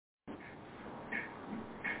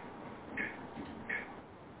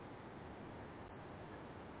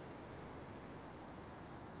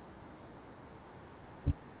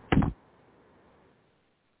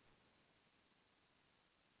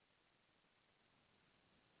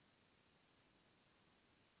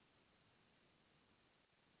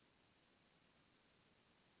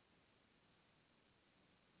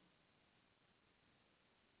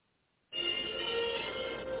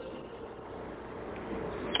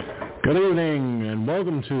Good evening and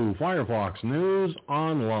welcome to Firefoxnews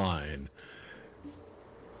Online.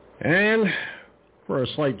 And for a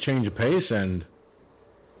slight change of pace and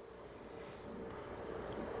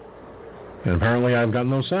apparently I've got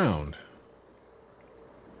no sound.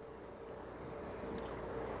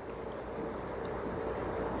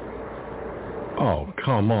 Oh,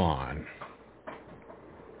 come on.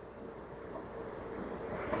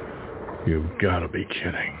 You've got to be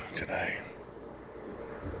kidding today.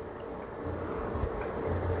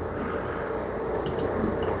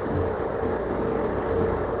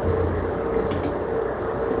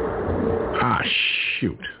 Ah,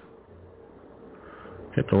 shoot.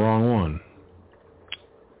 Hit the wrong one.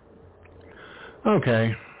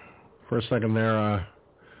 Okay. For a second there,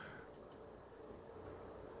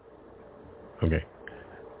 okay.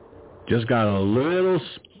 Just got a little,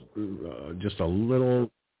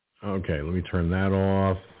 okay, let me turn that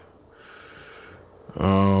off.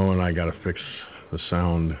 Oh, and I got to fix the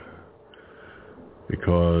sound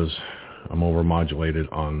because I'm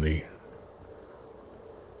overmodulated on the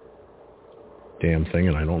damn thing,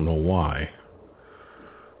 and I don't know why.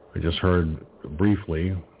 I just heard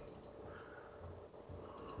briefly.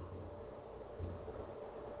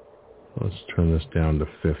 Let's turn this down to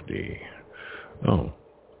 50. Oh,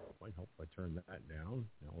 might help if I turn that down.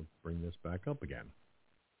 Now let's bring this back up again.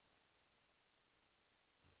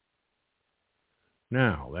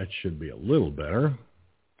 Now, that should be a little better.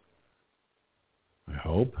 I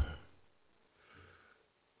hope.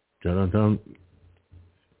 Dun-dun-dun.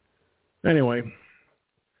 Anyway,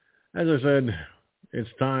 as I said, it's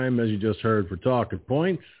time, as you just heard, for Talking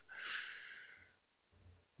Points.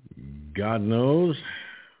 God knows,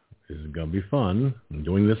 this is going to be fun. I'm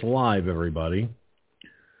doing this live, everybody.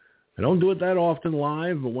 I don't do it that often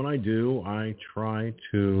live, but when I do, I try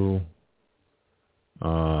to,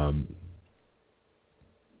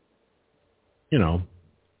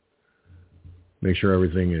 make sure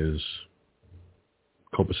everything is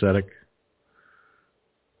copacetic.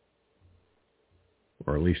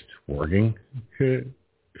 Or at least working.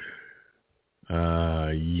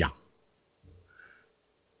 Yeah.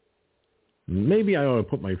 Maybe I ought to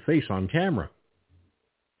put my face on camera.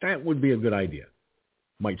 That would be a good idea.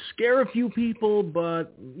 Might scare a few people,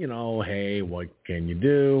 but, hey, what can you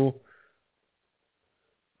do?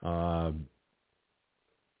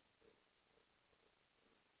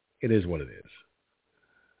 It is what it is.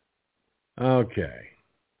 Okay.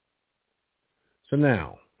 So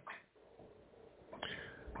now,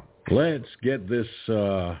 let's get this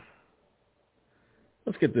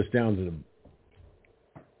down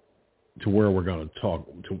to where we're going to talk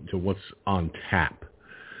to what's on tap.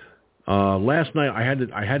 Last night I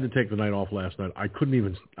had to take the night off last night. I couldn't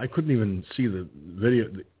even see the video,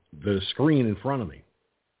 the screen in front of me.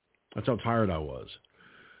 That's how tired I was.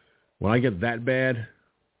 When I get that bad,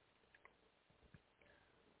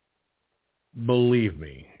 believe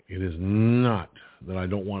me, it is not that I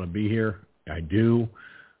don't want to be here. I do.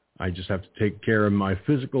 I just have to take care of my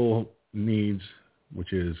physical needs,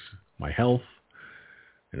 which is my health.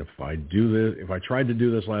 And if I tried to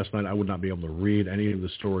do this last night, I would not be able to read any of the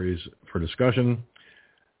stories for discussion.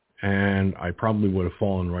 And I probably would have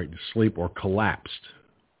fallen right to sleep or collapsed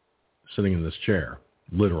sitting in this chair,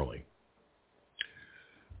 literally.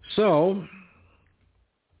 So,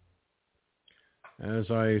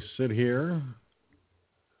 as I sit here,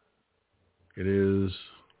 it is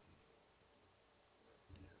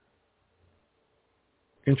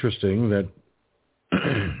interesting that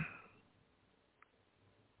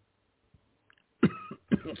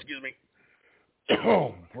excuse me.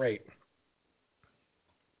 Oh, great.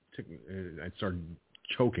 I started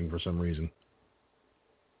choking for some reason.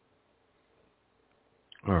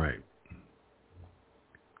 All right.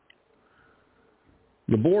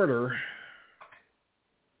 The border,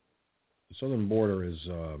 the southern border is,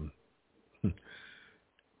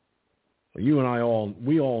 you and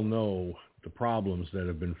we all know the problems that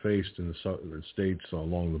have been faced in the southern states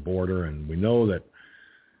along the border, and we know that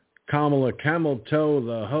Kamala Camel Toe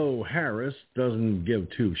the Ho Harris doesn't give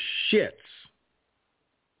two shits.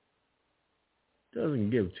 Doesn't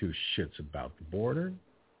give two shits about the border.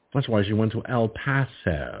 That's why she went to El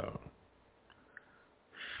Paso.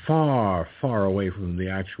 Far, far away from the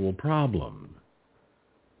actual problem.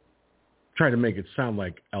 Try to make it sound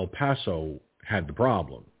like El Paso had the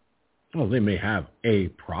problem. Well, they may have a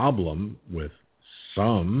problem with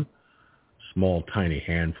some small, tiny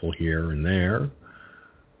handful here and there,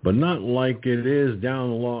 but not like it is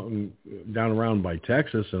down around by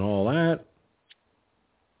Texas and all that.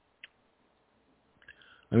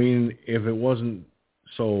 I mean, if it wasn't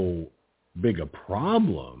so big a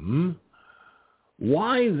problem,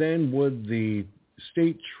 Why then would the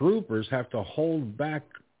state troopers have to hold back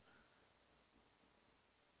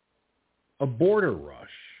a border rush?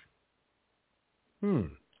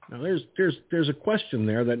 Now there's a question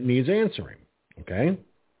there that needs answering, okay?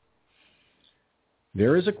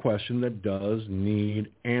 There is a question that does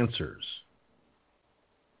need answers.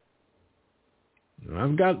 And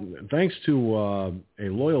I've got, thanks to a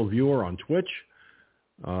loyal viewer on Twitch,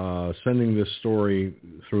 sending this story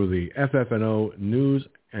through the FFNO News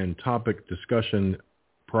and Topic Discussion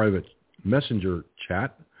private messenger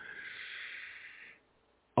chat,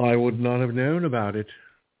 I would not have known about it.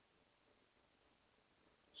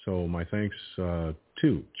 So my thanks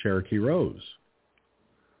to Cherokee Rose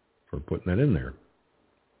for putting that in there.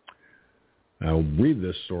 I'll read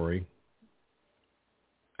this story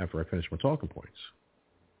after I finish my talking points.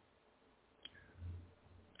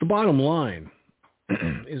 The bottom line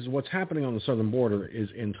is what's happening on the southern border is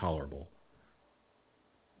intolerable.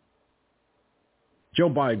 Joe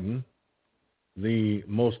Biden, the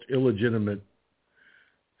most illegitimate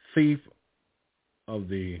thief of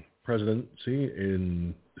the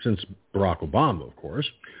presidency since Barack Obama, of course,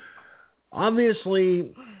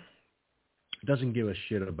 obviously doesn't give a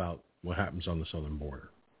shit about what happens on the southern border.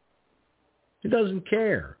 He doesn't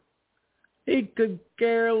care. He could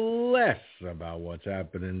care less about what's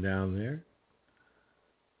happening down there.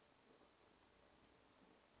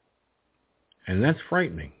 And that's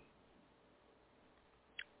frightening.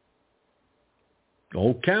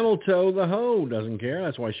 Old Camel Toe the hoe doesn't care.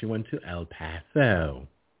 That's why she went to El Paso.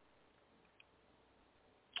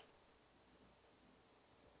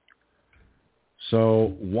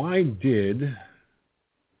 So why did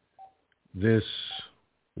this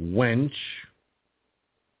wench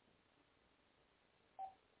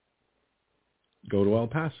go to El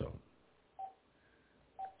Paso?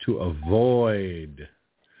 To avoid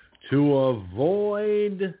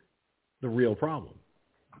the real problem,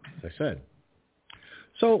 as I said.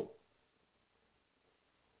 So,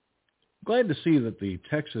 glad to see that the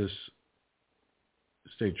Texas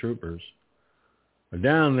state troopers are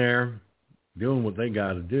down there doing what they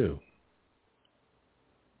got to do.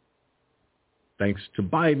 Thanks to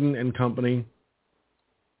Biden and company,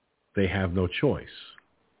 they have no choice.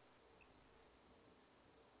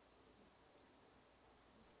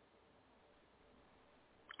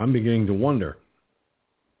 I'm beginning to wonder,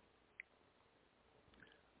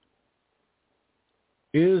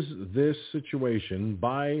 is this situation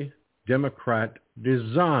by Democrat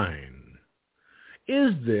design?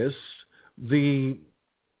 Is this the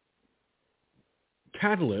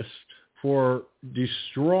catalyst for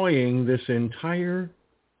destroying this entire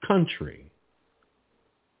country?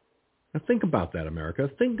 Now think about that, America.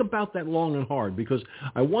 Think about that long and hard, because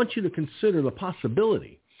I want you to consider the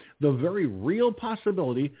possibility, the very real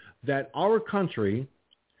possibility, that our country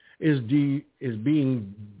is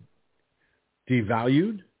being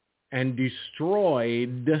devalued and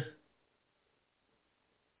destroyed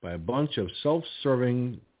by a bunch of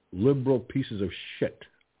self-serving liberal pieces of shit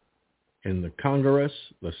in the Congress,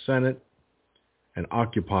 the Senate, and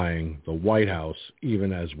occupying the White House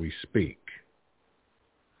even as we speak.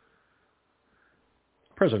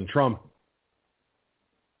 President Trump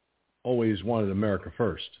always wanted America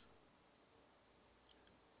first.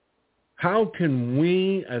 How can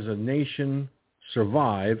we as a nation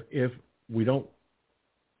survive if we don't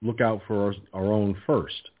look out for our own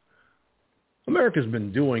first? America's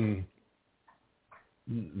been doing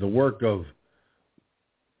the work of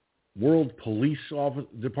World Police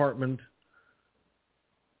Department.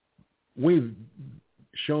 We've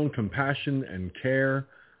shown compassion and care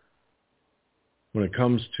when it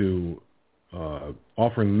comes to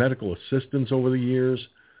offering medical assistance over the years.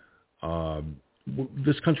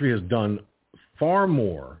 This country has done far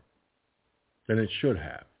more than it should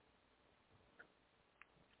have.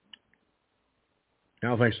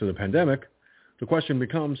 Now, thanks to the pandemic, the question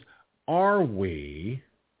becomes, are we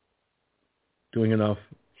doing enough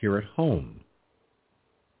here at home?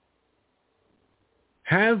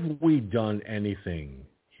 Have we done anything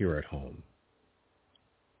here at home?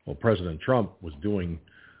 Well, President Trump was doing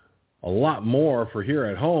a lot more for here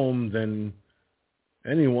at home than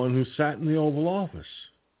anyone who sat in the Oval Office.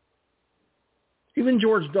 Even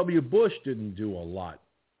George W. Bush didn't do a lot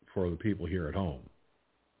for the people here at home.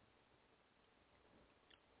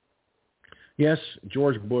 Yes,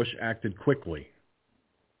 George Bush acted quickly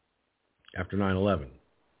after 9/11,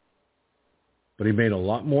 but he made a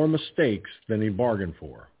lot more mistakes than he bargained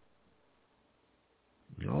for.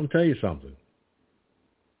 And I'll tell you something.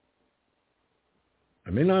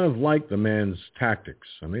 I may not have liked the man's tactics.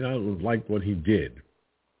 I may not have liked what he did.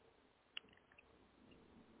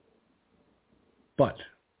 But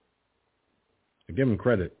I give him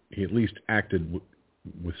credit. He at least acted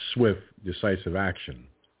with swift, decisive action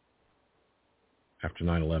after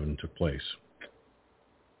 9/11 took place.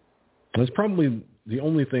 And it's probably the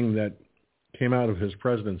only thing that came out of his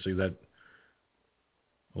presidency that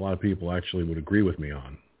a lot of people actually would agree with me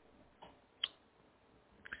on.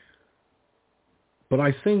 But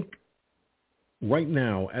I think right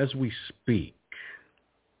now, as we speak,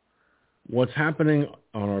 what's happening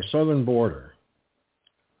on our southern border,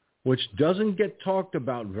 which doesn't get talked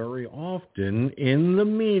about very often in the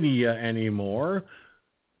media anymore,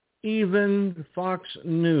 even Fox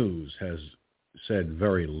News has said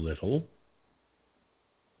very little.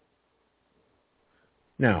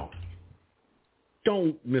 Now,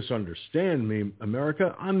 don't misunderstand me,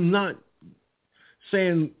 America. I'm not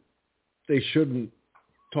saying they shouldn't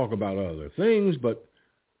talk about other things, but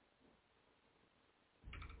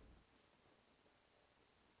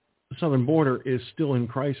the southern border is still in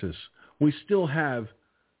crisis. We still have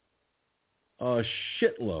a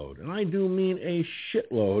shitload, and I do mean a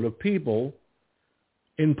shitload of people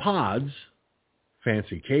in pods,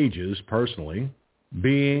 fancy cages personally,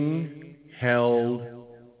 being held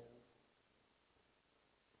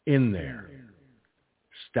in there,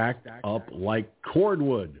 stacked up like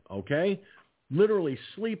cordwood, okay? Literally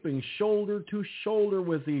sleeping shoulder to shoulder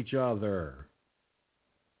with each other.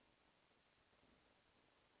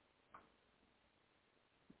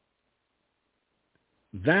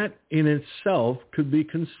 That in itself could be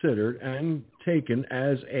considered and taken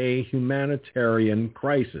as a humanitarian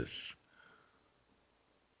crisis.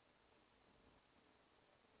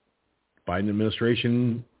 Biden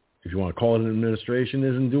administration, if you want to call it an administration,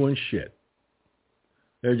 isn't doing shit.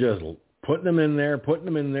 They're just putting them in there, putting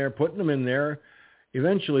them in there, putting them in there.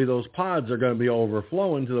 Eventually, those pods are going to be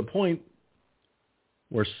overflowing to the point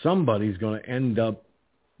where somebody's going to end up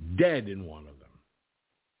dead in one of them.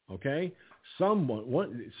 Okay?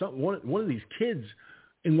 One of these kids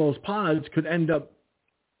in those pods could end up,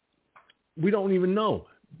 we don't even know.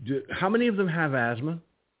 How many of them have asthma?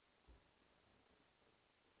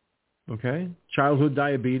 Okay? Childhood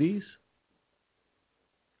diabetes?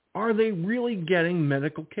 Are they really getting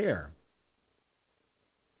medical care?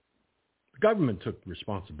 The government took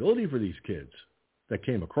responsibility for these kids that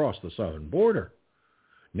came across the southern border.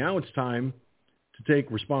 Now it's time to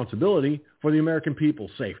take responsibility for the American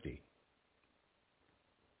people's safety.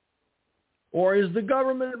 Or is the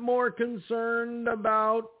government more concerned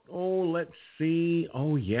about, let's see,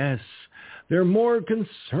 yes, they're more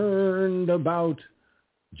concerned about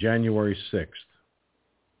January 6th.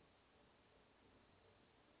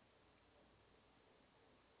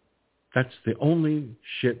 That's the only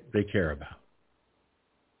shit they care about,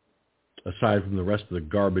 aside from the rest of the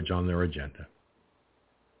garbage on their agenda.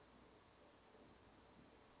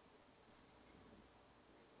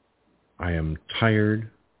 I am tired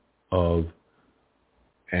of,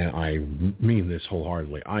 and I mean this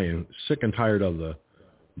wholeheartedly, I am sick and tired of the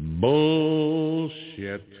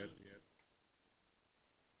bullshit.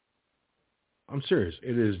 I'm serious.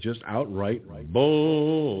 It is just outright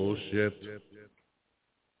bullshit.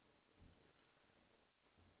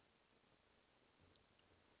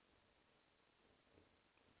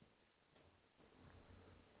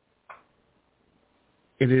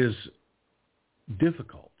 It is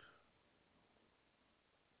difficult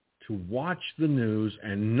to watch the news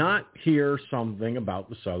and not hear something about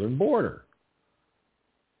the southern border.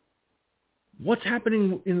 What's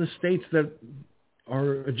happening in the states that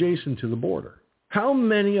are adjacent to the border? How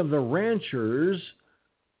many of the ranchers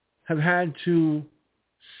have had to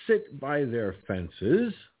sit by their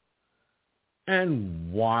fences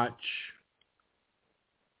and watch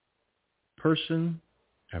person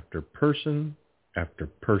after person after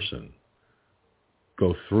person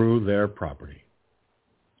go through their property?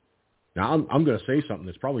 Now, I'm going to say something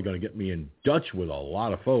that's probably going to get me in Dutch with a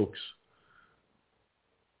lot of folks,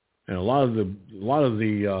 and a lot of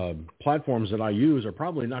the platforms that I use are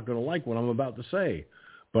probably not going to like what I'm about to say,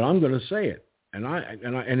 but I'm going to say it, and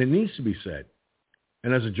it needs to be said.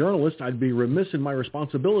 And as a journalist, I'd be remiss in my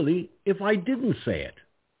responsibility if I didn't say it.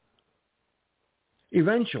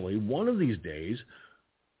 Eventually, one of these days,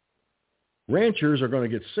 ranchers are going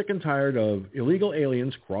to get sick and tired of illegal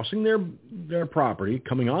aliens crossing their property,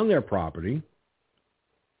 coming on their property.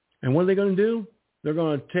 And what are they going to do? They're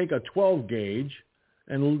going to take a 12 gauge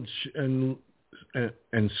and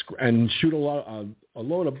shoot a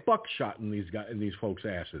load of buckshot in these folks'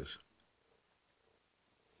 asses.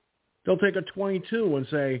 They'll take a 22 and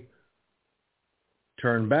say,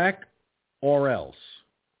 turn back or else.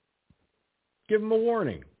 Give them a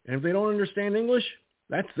warning. And if they don't understand English,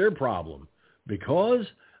 that's their problem, because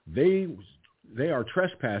they they are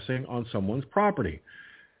trespassing on someone's property.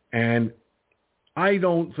 And I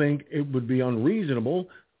don't think it would be unreasonable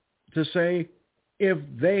to say if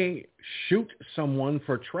they shoot someone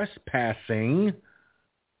for trespassing,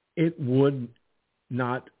 it would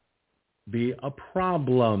not be a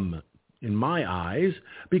problem in my eyes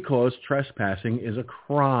because trespassing is a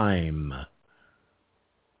crime.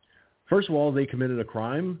 First of all, they committed a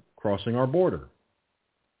crime crossing our border.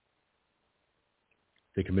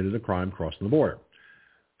 They committed a crime crossing the border.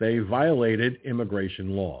 They violated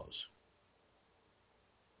immigration laws,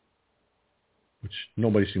 which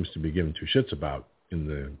nobody seems to be giving two shits about in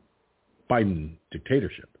the Biden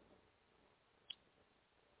dictatorship.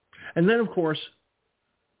 And then, of course,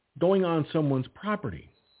 going on someone's property,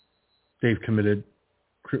 they're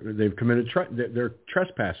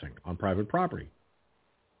trespassing on private property.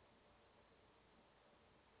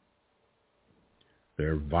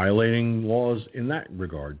 They're violating laws in that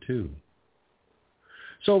regard, too.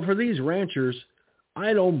 So for these ranchers,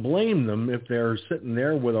 I don't blame them if they're sitting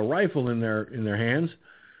there with a rifle in their hands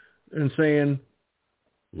and saying,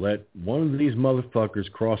 let one of these motherfuckers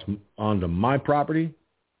cross onto my property,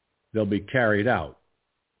 they'll be carried out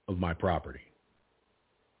of my property.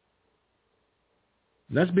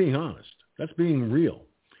 And that's being honest. That's being real.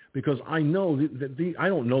 Because I know that I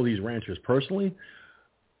don't know these ranchers personally,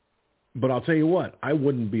 but I'll tell you what, I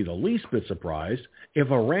wouldn't be the least bit surprised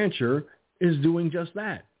if a rancher is doing just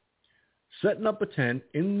that. Setting up a tent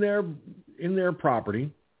in their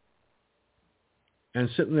property and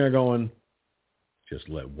sitting there going, just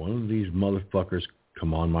let one of these motherfuckers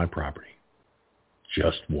come on my property.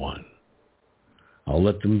 Just one. I'll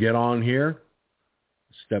let them get on here,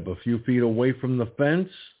 step a few feet away from the fence,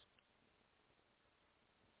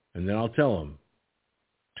 and then I'll tell them,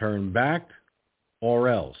 turn back or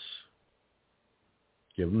else.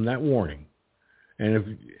 Give them that warning.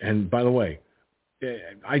 And by the way,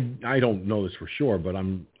 I don't know this for sure, but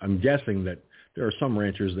I'm guessing that there are some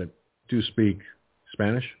ranchers that do speak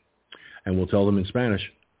Spanish, and will tell them in Spanish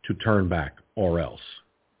to turn back or else.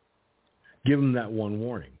 Give them that one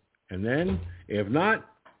warning. And then, if not,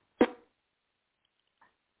 the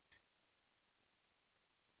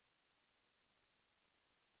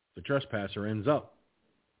trespasser ends up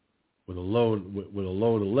with a load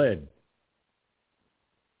of lead.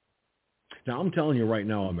 Now, I'm telling you right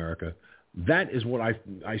now, America, that is what I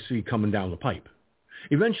see coming down the pipe.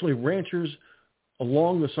 Eventually, ranchers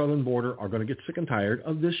along the southern border are going to get sick and tired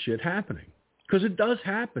of this shit happening. Because it does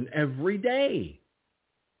happen every day.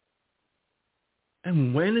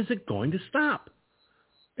 And when is it going to stop?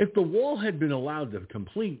 If the wall had been allowed to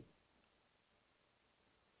complete,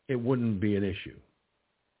 it wouldn't be an issue.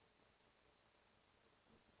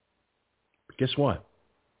 But guess what?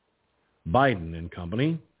 Biden and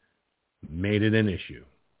company made it an issue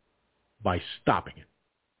by stopping it.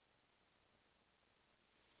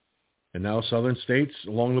 And now southern states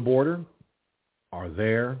along the border are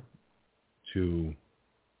there to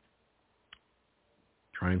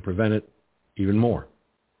try and prevent it even more.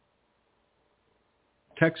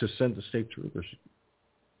 Texas sent the state troopers.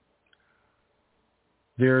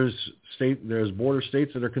 There's border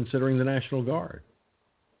states that are considering the National Guard.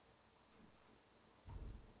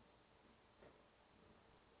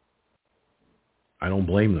 I don't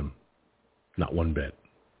blame them. Not one bit.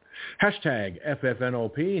 Hashtag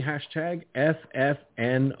FFNOP, hashtag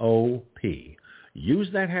FFNOP. Use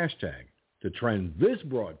that hashtag to trend this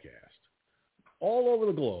broadcast all over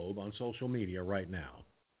the globe on social media right now.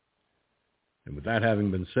 And with that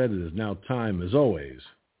having been said, it is now time, as always,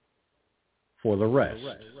 for the rest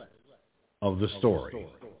of the story.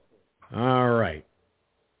 All right.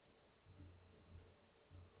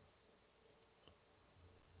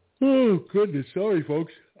 Oh, goodness. Sorry,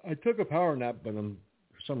 folks. I took a power nap, but for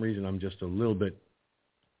some reason I'm just a little bit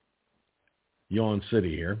yawn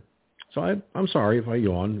city here. So I'm sorry if I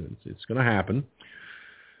yawn. It's going to happen.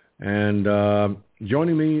 And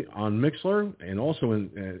joining me on Mixlr, and also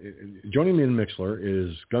joining me in Mixlr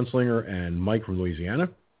is Gunslinger and Mike from Louisiana.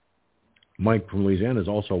 Mike from Louisiana is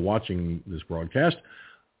also watching this broadcast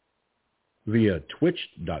via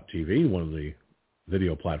twitch.tv, one of the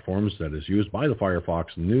video platforms that is used by the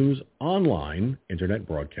Firefoxnews Online Internet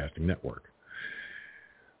Broadcasting Network.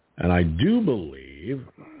 And I do believe,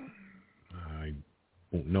 I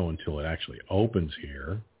won't know until it actually opens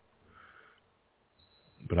here,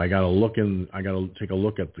 but I got to take a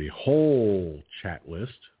look at the whole chat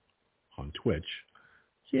list on Twitch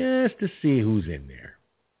just to see who's in there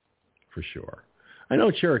for sure. I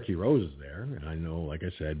know Cherokee Rose is there, and I know, like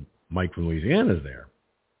I said, Mike from Louisiana is there.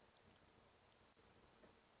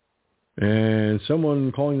 And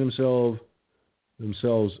someone calling themselves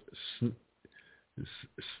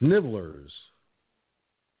snivellers.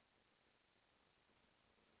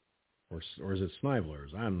 Or is it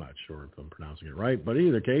snivellers? I'm not sure if I'm pronouncing it right. But in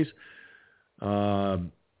either case, y'all,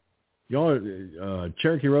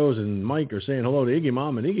 Cherokee Rose and Mike are saying hello to Iggy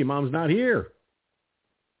Mom, and Iggy Mom's not here.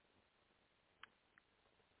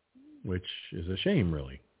 Which is a shame,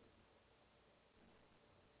 really.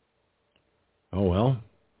 Oh, well.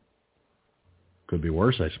 Could be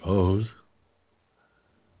worse, I suppose.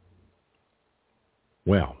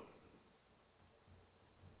 Well,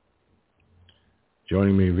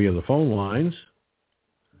 joining me via the phone lines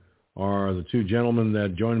are the two gentlemen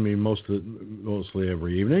that join me mostly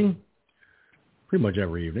every evening. Pretty much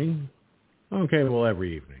every evening. Okay, well,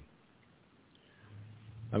 every evening.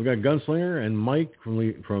 I've got Gunslinger and Mike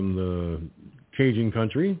from the Cajun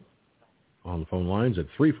Country on the phone lines at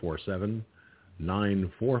 347-945-5747.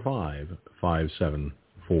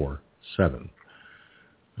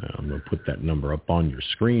 I'm going to put that number up on your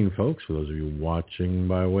screen, folks, for those of you watching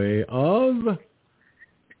by way of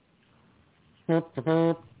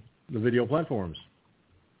the video platforms.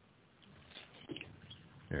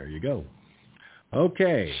 There you go.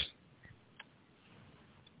 Okay.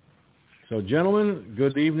 So, gentlemen,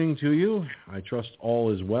 good evening to you. I trust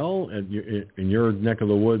all is well in your neck of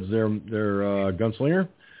the woods there, Gunslinger.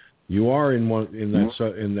 You are in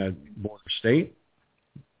that border state,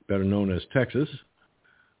 better known as Texas.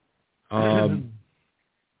 I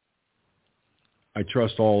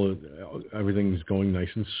trust everything's going nice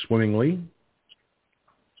and swimmingly.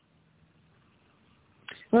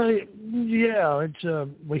 Well, yeah, it's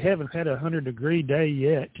we haven't had a 100-degree day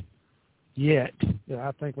yet. I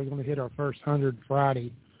think we're going to hit our first 100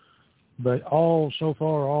 Friday, but so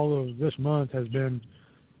far all of this month has been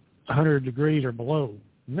 100 degrees or below,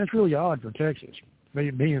 and that's really odd for Texas.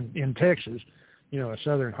 Being in Texas, a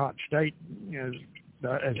southern hot state, as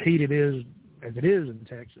heated as it is in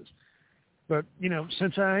Texas. But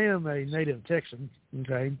since I am a native Texan,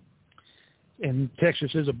 okay, and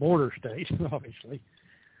Texas is a border state, obviously.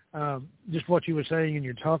 Just what you were saying in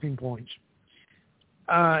your talking points.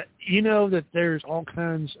 That there's all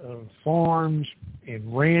kinds of farms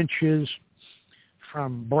and ranches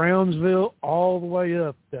from Brownsville all the way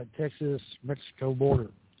up that Texas-Mexico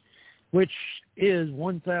border, which is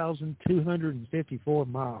 1,254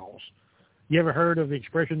 miles. You ever heard of the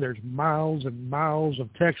expression, there's miles and miles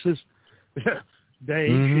of Texas? They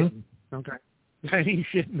ain't shitting, okay? They ain't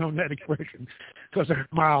shitting on that expression because there's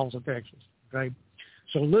miles of Texas, okay?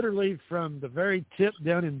 So literally from the very tip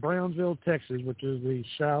down in Brownsville, Texas, which is the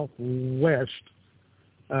southwest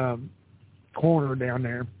corner down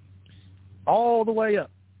there, all the way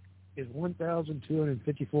up is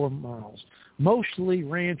 1,254 miles, mostly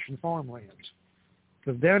ranch and farmlands.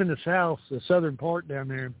 Because down in the south, the southern part down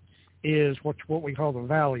there is what we call the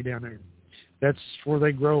valley down there. That's where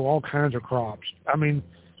they grow all kinds of crops. I mean,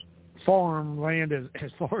 farmland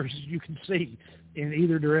as far as you can see in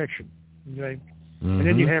either direction, okay? And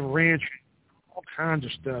then you have ranch, all kinds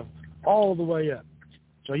of stuff, all the way up.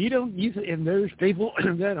 So and there's people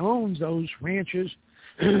that owns those ranches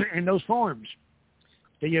and those farms.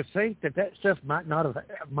 Do you think that stuff might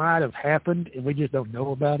have happened and we just don't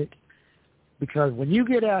know about it? Because when you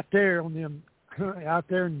get out there in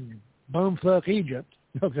bumfuck Egypt,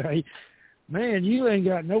 okay, man, you ain't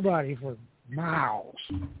got nobody for miles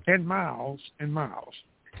and miles and miles.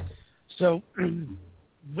 So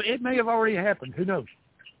it may have already happened. Who knows?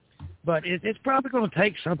 But it's probably going to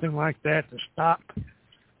take something like that to stop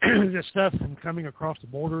this stuff from coming across the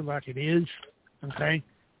border like it is, okay?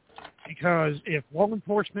 Because if law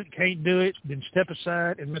enforcement can't do it, then step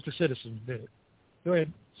aside and let the citizens do it. Go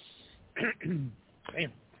ahead.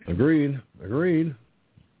 Damn. Agreed. We'll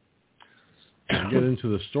get into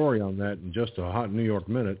the story on that in just a hot New York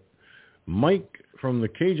minute. Mike from the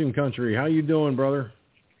Cajun Country, how you doing, brother?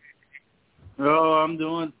 Oh, I'm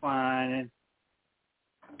doing fine.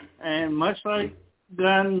 And much like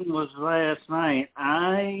Gun was last night,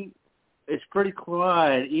 it's pretty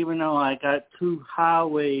quiet, even though I got two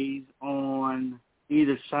highways on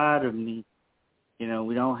either side of me. We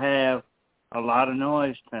don't have a lot of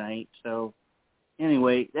noise tonight. So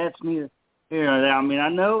anyway, that's neither here nor there. I mean, I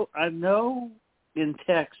know in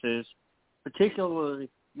Texas, particularly,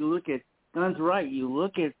 you look at Gun's right. You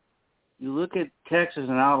look at Texas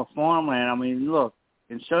and all the farmland. I mean, look,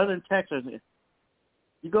 in southern Texas,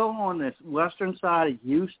 you go on this western side of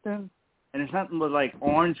Houston, and it's nothing but like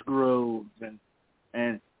orange groves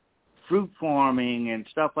and fruit farming and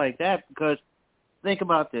stuff like that. Because think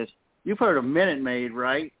about this. You've heard of Minute Maid,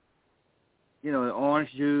 right? The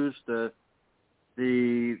orange juice, that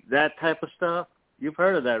type of stuff. You've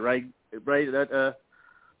heard of that, right?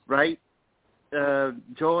 Right?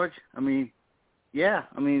 George. I mean, yeah.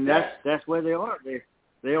 I mean, that's where they are.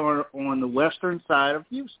 They are on the western side of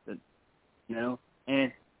Houston, you know.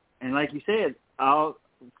 And like you said,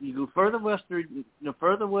 you go further western. The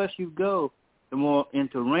further west you go, the more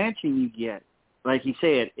into ranching you get. Like you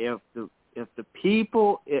said, if the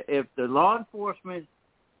law enforcement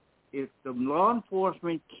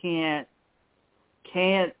can't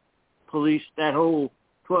police that whole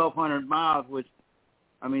 1,200 miles, which,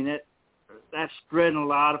 I mean, that's spreading a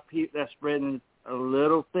lot of people. That's spreading a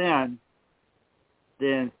little thin.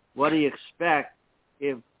 Then what do you expect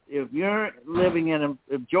if you're living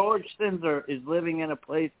if George Sinzer is living in a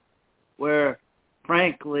place where,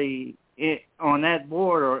 frankly, on that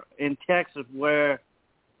border in Texas, where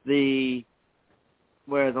the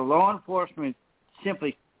law enforcement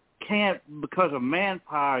simply can't, because of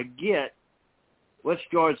manpower, get, what's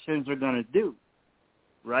George Sinzer going to do,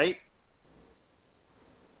 right?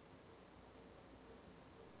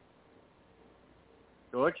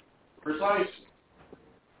 George? Precise.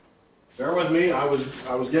 Bear with me. I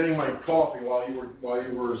was getting my coffee while you were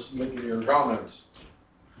making your comments.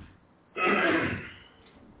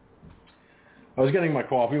 I was getting my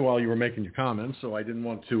coffee while you were making your comments, so I didn't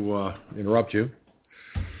want to interrupt you.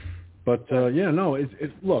 But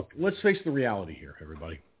look, let's face the reality here,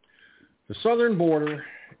 everybody. The southern border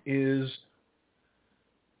is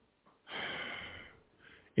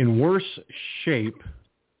in worse shape,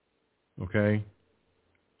 okay,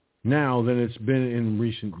 now than it's been in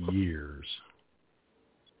recent years.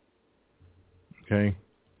 Okay?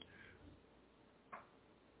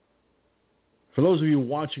 For those of you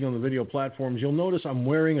watching on the video platforms, you'll notice I'm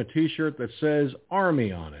wearing a T-shirt that says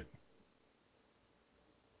Army on it.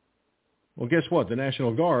 Well, guess what? The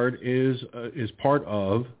National Guard is part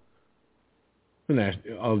of the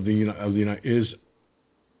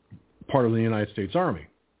United States Army.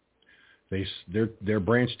 Their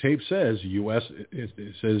branch tape says U.S.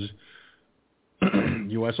 It says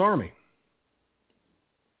U.S. Army.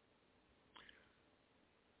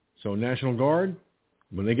 So National Guard,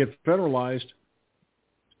 when they get federalized,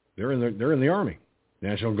 they're in the Army.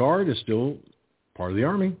 National Guard is still part of the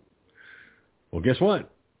Army. Well, guess what?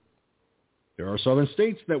 There are southern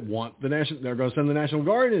states that they're going to send the National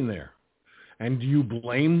Guard in there. And do you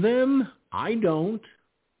blame them? I don't.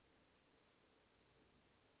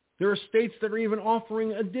 There are states that are even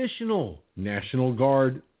offering additional National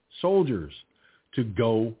Guard soldiers to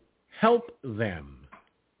go help them.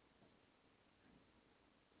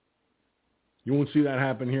 You won't see that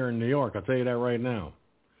happen here in New York. I'll tell you that right now.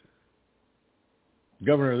 The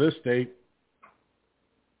governor of this state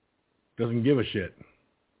doesn't give a shit.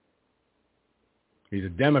 He's a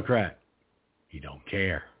Democrat. He don't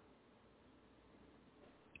care.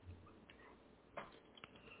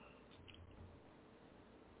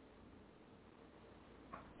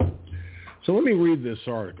 So let me read this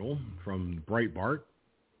article from Breitbart.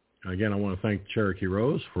 Again, I want to thank Cherokee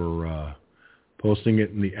Rose for posting it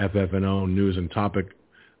in the FFNO News and Topic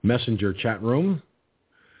Messenger chat room.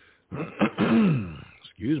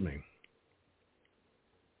 Excuse me.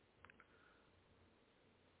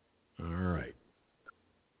 All right.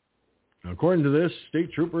 Now, according to this,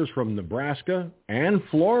 state troopers from Nebraska and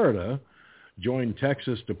Florida joined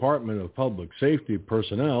Texas Department of Public Safety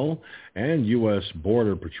personnel and U.S.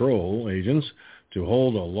 Border Patrol agents to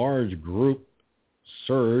hold a large group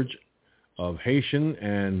surge of Haitian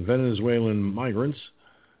and Venezuelan migrants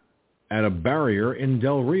at a barrier in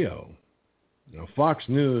Del Rio. Now, Fox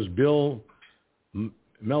News' Bill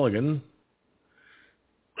Milligan,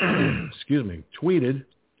 tweeted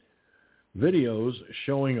videos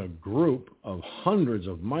showing a group of hundreds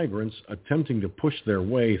of migrants attempting to push their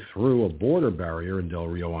way through a border barrier in Del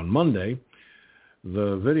Rio on Monday.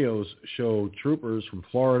 The videos show troopers from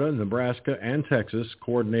Florida, Nebraska, and Texas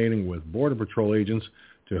coordinating with Border Patrol agents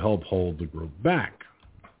to help hold the group back.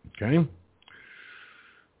 Okay?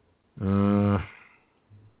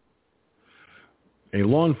 A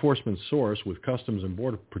law enforcement source with Customs and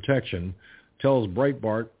Border Protection tells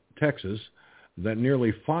Breitbart, Texas, that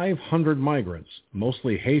nearly 500 migrants,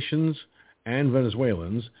 mostly Haitians and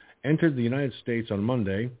Venezuelans, entered the United States on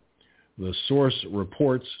Monday. The source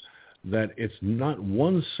reports that it's not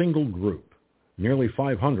one single group. Nearly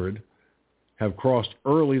 500 have crossed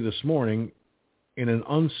early this morning in an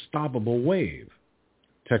unstoppable wave.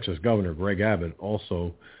 Texas Governor Greg Abbott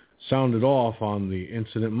also sounded off on the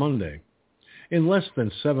incident Monday. In less than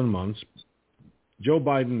 7 months, Joe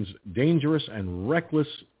Biden's dangerous and reckless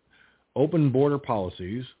open border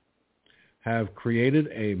policies have created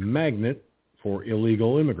a magnet for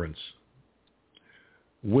illegal immigrants.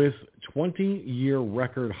 With 20-year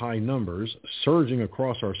record high numbers surging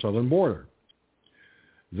across our southern border.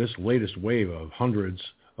 this latest wave of hundreds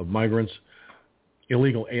of migrants,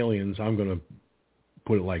 illegal aliens, I'm going to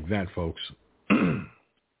put it like that, folks,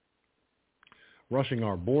 rushing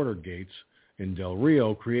our border gates in Del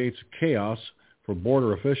Rio creates chaos for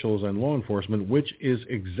border officials and law enforcement, which is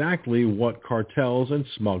exactly what cartels and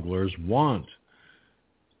smugglers want.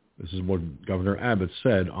 This is what Governor Abbott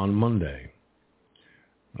said on Monday.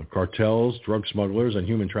 Cartels, drug smugglers, and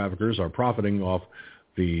human traffickers are profiting off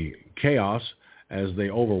the chaos as they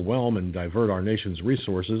overwhelm and divert our nation's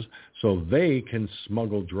resources so they can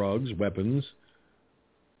smuggle drugs, weapons,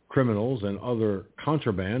 criminals, and other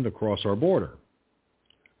contraband across our border.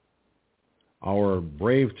 Our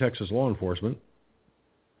brave Texas law enforcement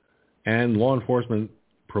and law enforcement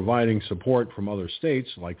providing support from other states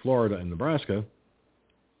like Florida and Nebraska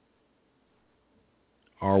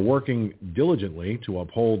are working diligently to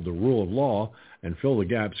uphold the rule of law and fill the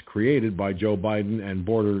gaps created by Joe Biden and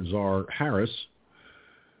border czar Harris.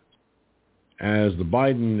 As the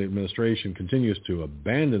Biden administration continues to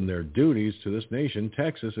abandon their duties to this nation,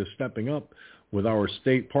 Texas is stepping up with our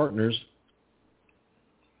state partners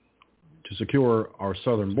to secure our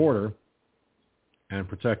southern border and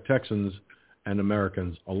protect Texans and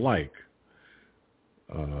Americans alike.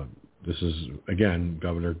 This is, again,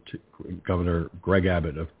 Governor Greg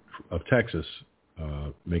Abbott of Texas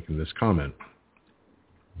making this comment.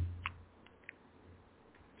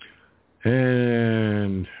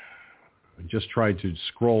 And I just tried to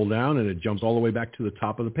scroll down, and it jumps all the way back to the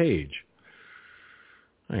top of the page.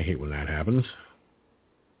 I hate when that happens.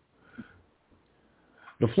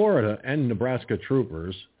 The Florida and Nebraska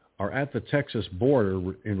troopers are at the Texas border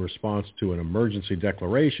in response to an emergency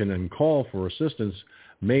declaration and call for assistance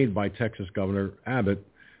made by Texas Governor Abbott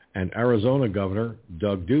and Arizona Governor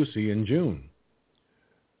Doug Ducey in June.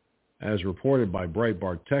 As reported by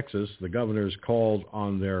Breitbart Texas, the governors called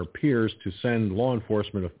on their peers to send law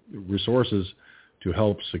enforcement resources to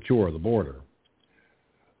help secure the border.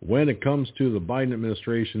 When it comes to the Biden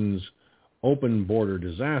administration's open border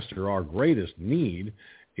disaster, our greatest need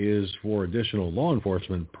is for additional law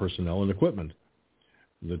enforcement personnel and equipment.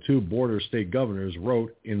 The two border state governors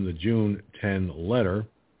wrote in the June 10 letter.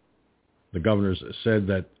 The governors said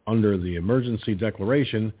that under the emergency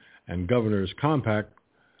declaration and governor's compact,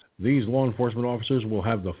 these law enforcement officers will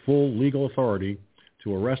have the full legal authority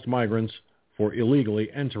to arrest migrants for illegally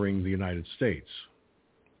entering the United States.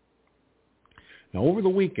 Now, over the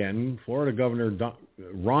weekend, Florida Governor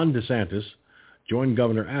Ron DeSantis joined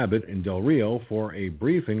Governor Abbott in Del Rio for a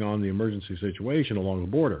briefing on the emergency situation along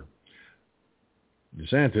the border.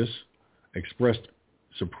 DeSantis expressed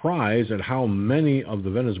surprise at how many of the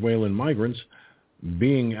Venezuelan migrants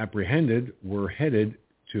being apprehended were headed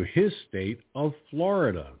to his state of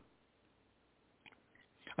Florida.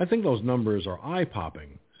 I think those numbers are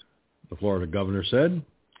eye-popping, the Florida governor said.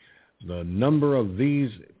 The number of these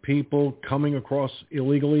people coming across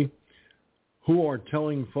illegally who are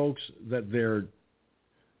telling folks that their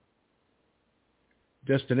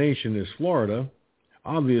destination is Florida.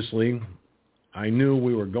 Obviously, I knew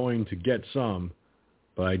we were going to get some,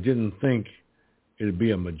 but I didn't think it would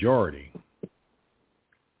be a majority.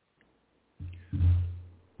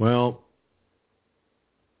 Well,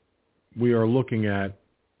 we are looking at,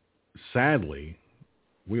 sadly,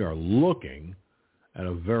 we are looking at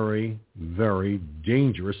a very, very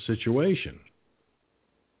dangerous situation.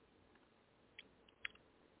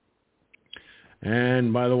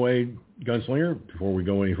 And by the way, Gunslinger, before we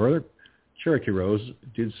go any further, Cherokee Rose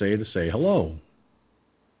did say hello.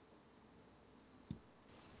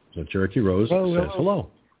 So Cherokee Rose says hello.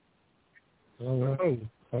 Hello.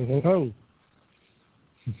 Hello.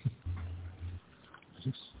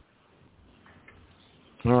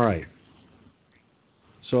 All right.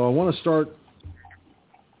 So I want to start,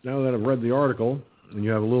 now that I've read the article, and you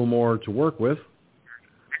have a little more to work with.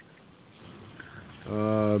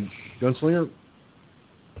 Gunslinger,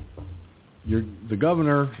 the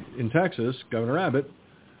governor in Texas, Governor Abbott,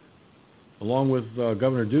 along with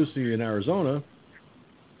Governor Ducey in Arizona,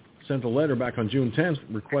 sent a letter back on June 10th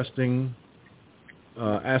requesting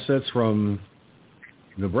assets from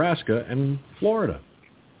Nebraska and Florida.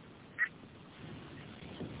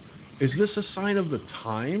 Is this a sign of the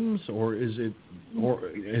times, or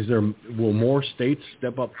will more states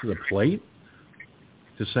step up to the plate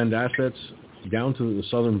to send assets down to the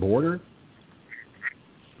southern border?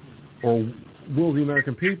 Or will the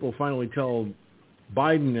American people finally tell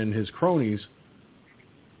Biden and his cronies,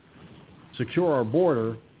 secure our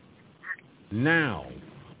border now,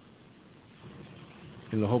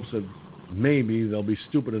 in the hopes that maybe they'll be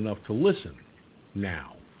stupid enough to listen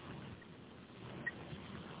now?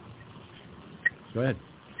 Go ahead.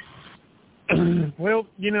 Well,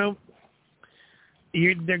 they're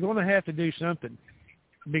going to have to do something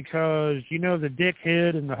because, the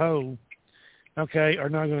dickhead and the hoe, okay, are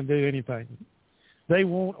not going to do anything. They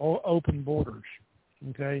want open borders,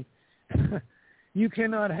 okay? You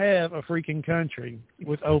cannot have a freaking country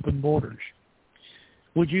with open borders.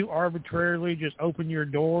 Would you arbitrarily just open your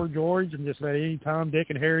door, George, and just let any Tom, Dick,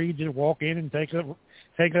 and Harry just walk in and take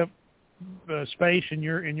up space in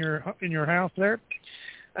your house there,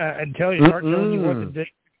 and start telling you what to do?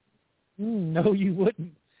 No, you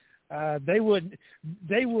wouldn't. They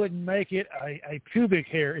wouldn't make it a pubic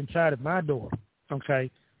hair inside of my door,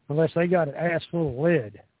 okay, unless they got an ass full of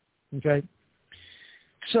lead, okay.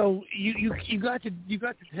 So you got to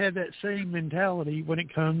have that same mentality when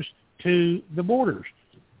it comes to the borders.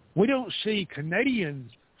 We don't see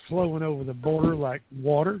Canadians flowing over the border like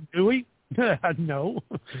water, do we? No.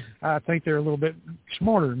 I think they're a little bit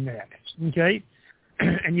smarter than that, okay?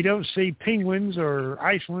 And you don't see penguins or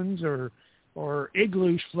Icelands or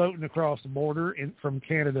igloos floating across the border from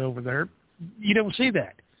Canada over there. You don't see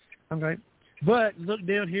that, okay? But look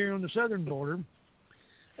down here on the southern border,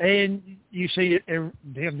 and you see it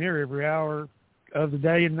damn near every hour of the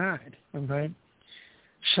day and night, okay?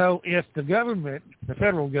 So if the government, the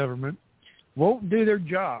federal government, won't do their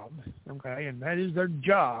job, okay, and that is their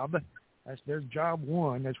job, that's their job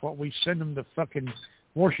one, that's what we send them to fucking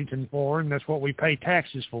Washington for, and that's what we pay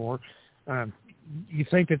taxes for, you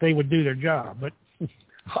think that they would do their job, but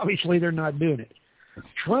obviously they're not doing it.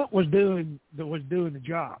 Trump was doing the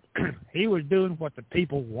job. He was doing what the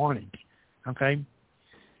people wanted, okay?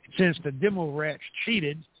 Since the Democrats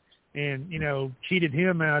cheated and, cheated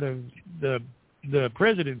him out of the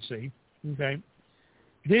presidency, okay,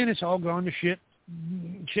 then it's all gone to shit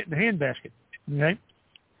in the handbasket, okay?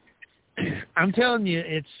 I'm telling you,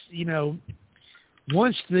 it's,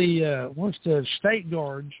 once the state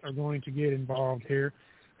guards are going to get involved here,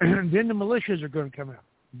 then the militias are going to come out.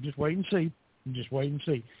 Just wait and see. Just wait and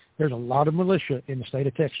see. There's a lot of militia in the state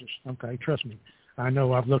of Texas, okay? Trust me. I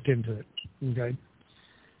know. I've looked into it, okay?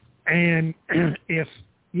 And if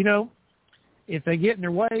they get in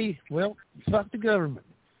their way, well, fuck the government.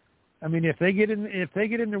 I mean, if they get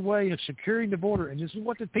in their way of securing the border, and this is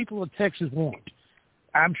what the people of Texas want,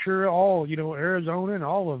 I'm sure all, Arizona and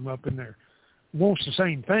all of them up in there wants the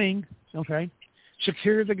same thing, okay?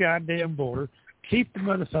 Secure the goddamn border, keep the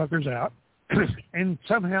motherfuckers out, and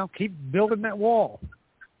somehow keep building that wall.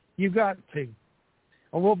 You got to.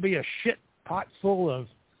 Or we'll be a shit pot full of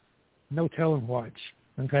no telling what's,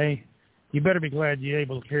 okay? You better be glad you're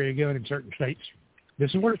able to carry a gun in certain states.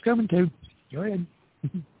 This is where it's coming to. Go ahead.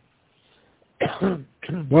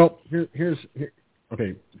 Well, here's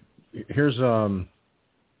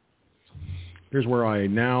where I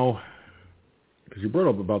now, because you brought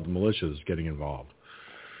up about the militias getting involved.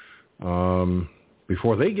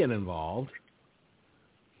 Before they get involved,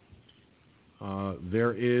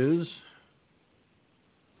 there is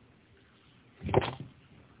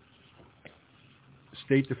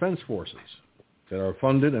state defense forces that are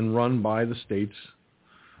funded and run by the states,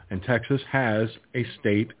 and Texas has a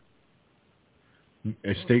state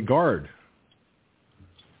guard,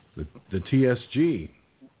 the TSG.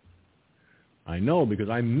 I know because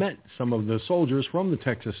I met some of the soldiers from the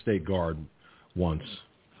Texas State Guard once.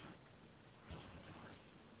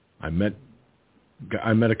 I met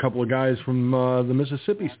a couple of guys from the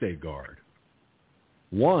Mississippi State Guard.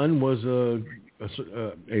 One was a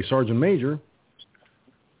sergeant major,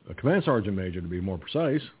 a command sergeant major to be more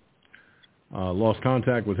precise. Lost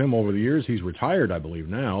contact with him over the years. He's retired, I believe,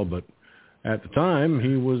 now, but at the time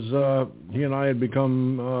he and I had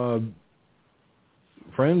become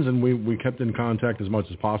friends, and we kept in contact as much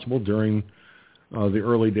as possible during the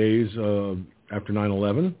early days after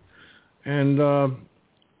 9/11. And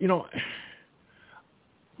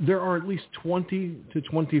there are at least 20 to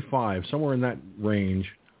 25, somewhere in that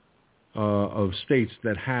range, of states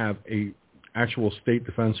that have a actual state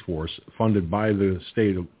defense force funded by the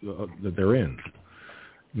state that they're in.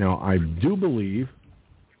 Now, I do believe,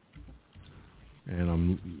 and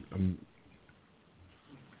I'm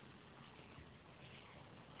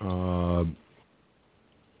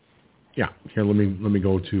here, let me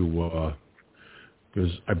go to,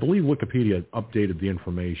 because I believe Wikipedia updated the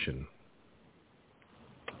information.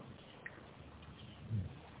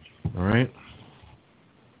 All right.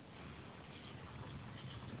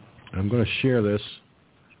 I'm going to share this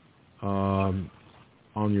on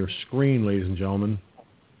your screen, ladies and gentlemen.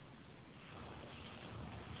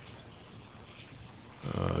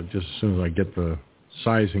 Just as soon as I get the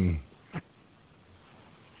sizing.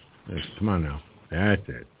 Come on now. That's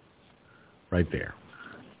it. Right there.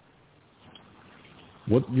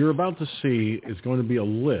 What you're about to see is going to be a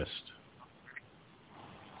list.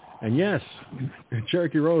 And yes,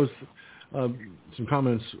 Cherokee Rose, some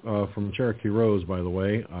comments from Cherokee Rose, by the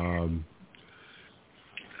way.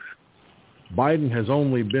 Biden has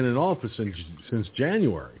only been in office since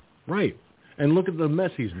January. Right. And look at the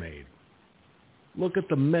mess he's made. Look at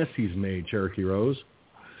the mess he's made, Cherokee Rose.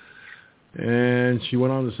 And she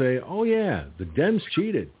went on to say, oh, yeah, the Dems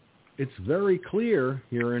cheated. It's very clear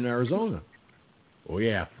here in Arizona. Oh,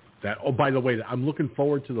 yeah. Oh, by the way, I'm looking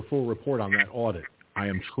forward to the full report on that audit. I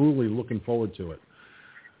am truly looking forward to it.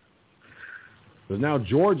 Because now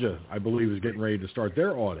Georgia, I believe, is getting ready to start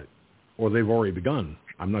their audit. Or they've already begun.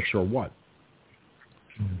 I'm not sure what.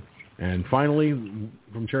 And finally,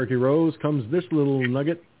 from Cherokee Rose comes this little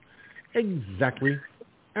nugget. Exactly.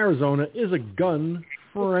 Arizona is a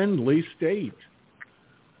gun-friendly state.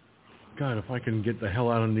 God, if I can get the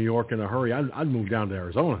hell out of New York in a hurry, I'd move down to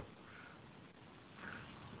Arizona.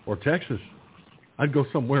 Or Texas. I'd go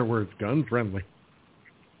somewhere where it's gun-friendly.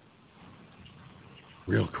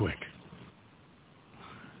 Real quick.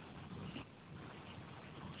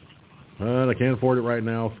 But I can't afford it right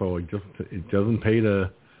now, so it doesn't pay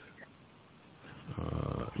to,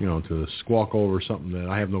 to squawk over something that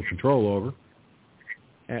I have no control over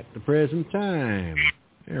at the present time.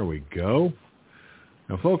 There we go.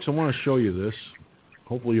 Now, folks, I want to show you this.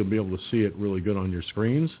 Hopefully you'll be able to see it really good on your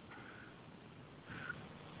screens.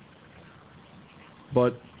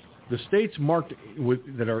 But the states marked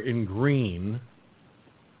that are in green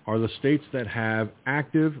are the states that have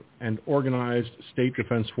active and organized state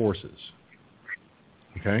defense forces.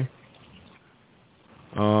 Okay?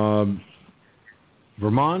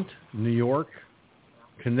 Vermont, New York,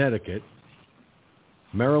 Connecticut,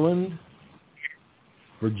 Maryland,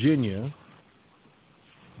 Virginia,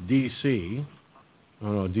 D.C.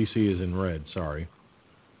 Oh, no, D.C. is in red, sorry.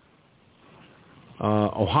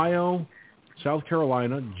 Ohio, South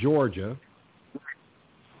Carolina, Georgia,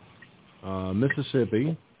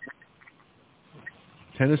 Mississippi,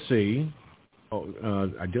 Tennessee.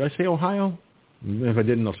 Did I say Ohio? If I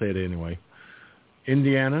didn't, I'll say it anyway.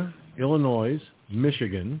 Indiana, Illinois,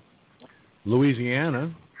 Michigan,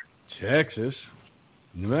 Louisiana, Texas,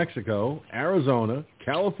 New Mexico, Arizona,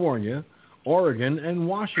 California, Oregon, and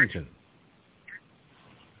Washington.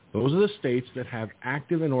 Those are the states that have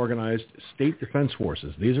active and organized state defense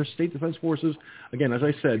forces. These are state defense forces, again, as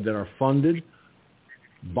I said, that are funded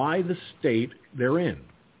by the state they're in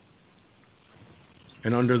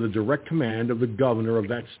and under the direct command of the governor of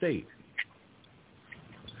that state.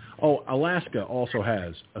 Oh, Alaska also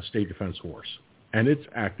has a state defense force, and it's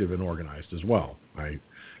active and organized as well.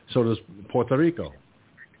 So does Puerto Rico.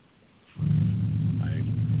 I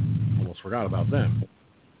almost forgot about them.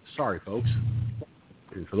 Sorry, folks.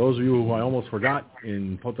 For those of you who I almost forgot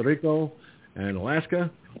in Puerto Rico and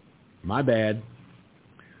Alaska, my bad.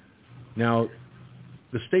 Now,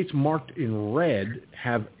 the states marked in red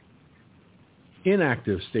have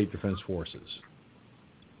inactive state defense forces.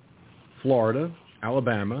 Florida,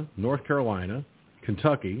 Alabama, North Carolina,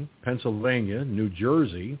 Kentucky, Pennsylvania, New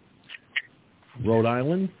Jersey, Rhode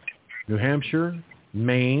Island, New Hampshire,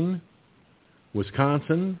 Maine,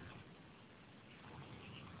 Wisconsin,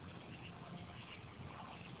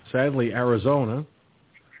 sadly Arizona,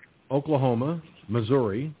 Oklahoma,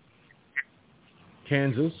 Missouri,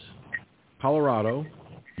 Kansas, Colorado,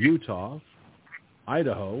 Utah,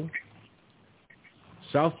 Idaho,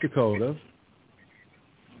 South Dakota,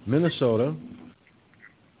 Minnesota,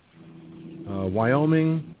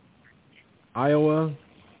 Wyoming, Iowa,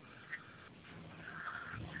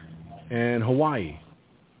 and Hawaii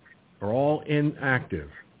are all inactive.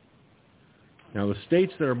 Now, the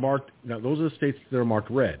states that are marked, those are the states that are marked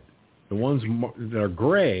red. The ones that are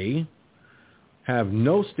gray have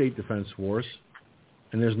no state defense force,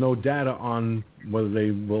 and there's no data on whether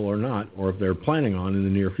they will or not, or if they're planning on in the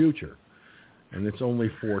near future. And it's only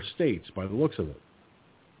 4 states by the looks of it.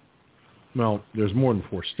 Well, there's more than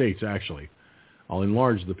 4 states, actually. I'll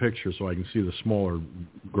enlarge the picture so I can see the smaller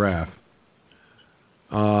graph.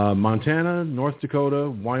 Montana, North Dakota,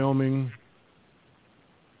 Wyoming.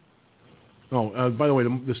 Oh, by the way,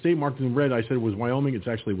 the state marked in red, I said it was Wyoming. It's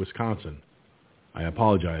actually Wisconsin. I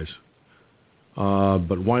apologize.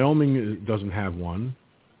 But Wyoming doesn't have one.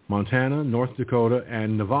 Montana, North Dakota,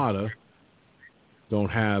 and Nevada don't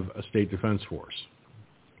have a state defense force.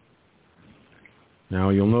 Now,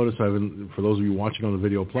 you'll notice, for those of you watching on the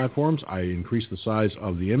video platforms, I increased the size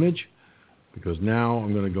of the image because now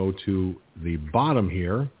I'm going to go to the bottom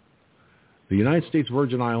here. The United States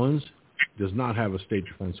Virgin Islands does not have a state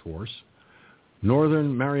defense force.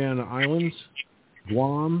 Northern Mariana Islands,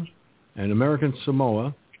 Guam, and American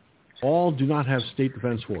Samoa all do not have state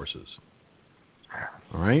defense forces.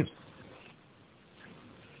 All right?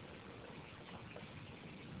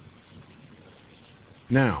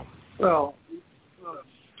 Now. Well,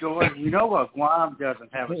 George, you know what? Guam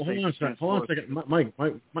doesn't have a state defense force. Hold on a second. Mike,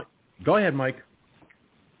 go ahead, Mike.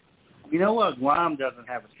 You know what? Guam doesn't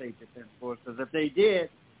have a state defense force, because if they did,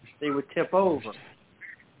 they would tip over.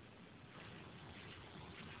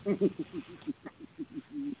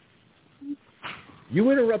 You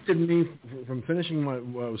interrupted me from finishing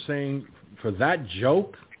what I was saying for that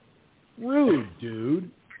joke? Rude,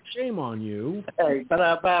 dude. Shame on you. Hey,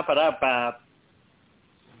 ba-da-ba-ba-da-ba.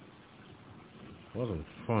 Wasn't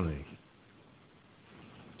funny.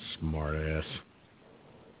 Smart ass.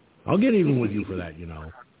 I'll get even with you for that, you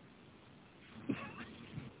know.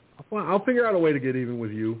 I'll figure out a way to get even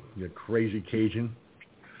with you, you crazy Cajun.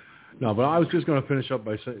 No, but I was just going to finish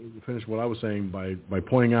what I was saying by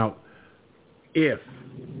pointing out, if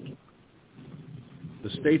the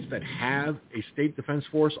states that have a state defense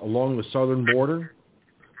force along the southern border,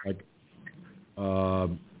 like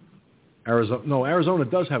Arizona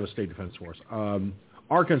does have a state defense force.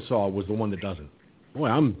 Arkansas was the one that doesn't.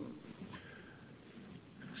 Boy,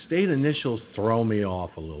 state initials throw me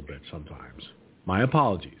off a little bit sometimes. My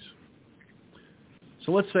apologies.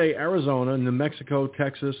 So let's say Arizona, New Mexico,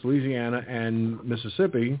 Texas, Louisiana, and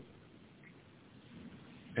Mississippi,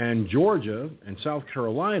 and Georgia, and South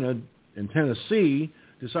Carolina, and Tennessee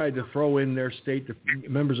decide to throw in their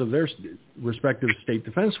members of their respective state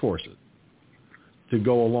defense forces to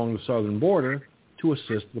go along the southern border to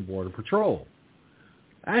assist the Border Patrol.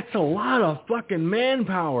 That's a lot of fucking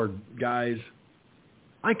manpower, guys.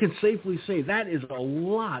 I can safely say that is a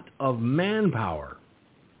lot of manpower.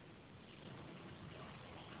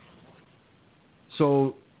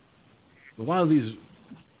 So a lot of these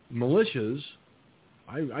militias,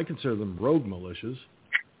 I consider them rogue militias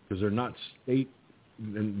because they're not state,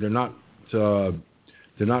 they're not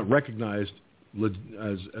recognized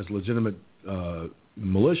as legitimate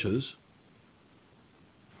militias,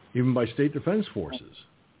 even by state defense forces.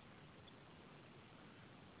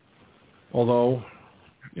 Although,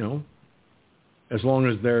 you know, as long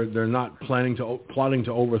as they're not plotting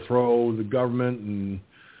to overthrow the government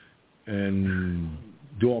and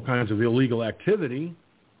do all kinds of illegal activity,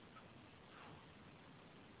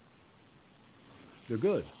 they're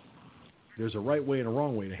good. There's a right way and a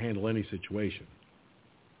wrong way to handle any situation.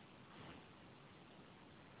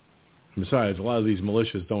 Besides, a lot of these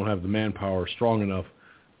militias don't have the manpower strong enough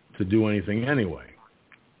to do anything anyway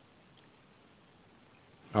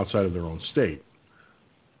outside of their own state.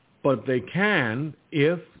 But they can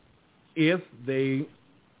if they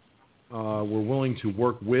were willing to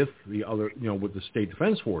work with the other, with the state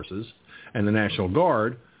defense forces and the National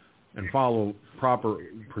Guard and follow proper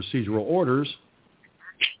procedural orders.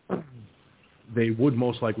 They would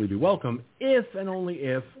most likely be welcome if and only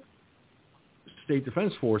if state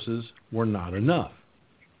defense forces were not enough.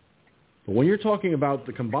 But when you're talking about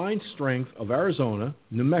the combined strength of Arizona,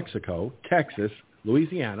 New Mexico, Texas,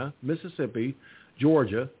 Louisiana, Mississippi,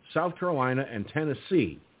 Georgia, South Carolina, and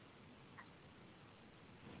Tennessee,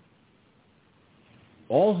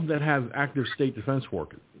 all that have active state defense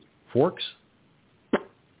forks.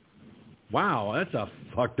 Wow, that's a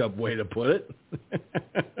fucked up way to put it.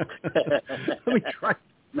 Let me try.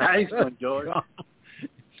 Nice one, George.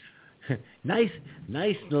 Nice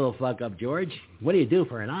little fuck up, George. What do you do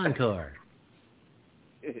for an encore?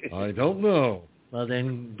 I don't know. Well,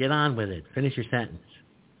 then get on with it. Finish your sentence.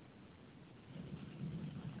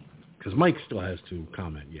 Because Mike still has to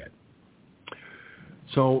comment yet.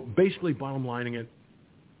 So basically, bottom lining it,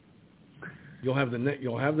 you'll have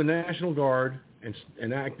the National Guard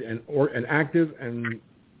and active and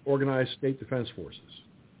organized state defense forces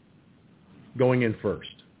going in first.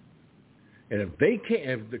 And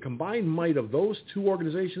if the combined might of those two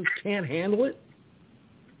organizations can't handle it,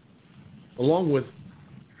 along with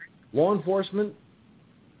law enforcement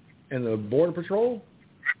and the Border Patrol,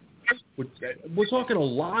 we're talking a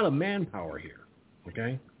lot of manpower here,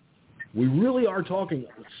 okay? We really are talking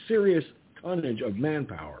a serious tonnage of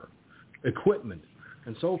manpower, equipment,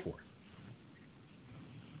 and so forth.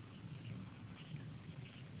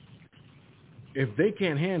 If they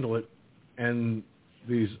can't handle it and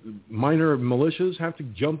these minor militias have to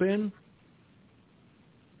jump in,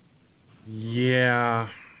 yeah,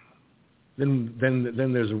 then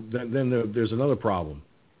there's another problem.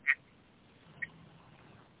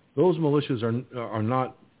 Those militias are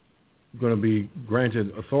not going to be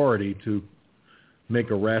granted authority to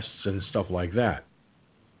make arrests and stuff like that.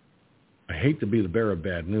 I hate to be the bearer of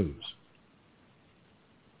bad news.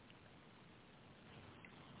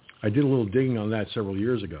 I did a little digging on that several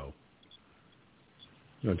years ago,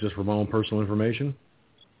 just for my own personal information.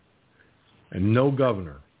 And no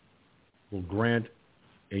governor will grant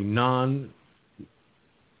a non-state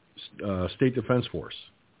defense force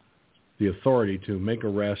the authority to make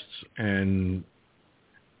arrests and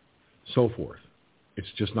so forth.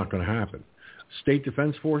 It's just not going to happen. State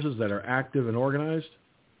defense forces that are active and organized,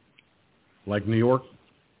 like New York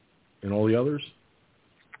and all the others,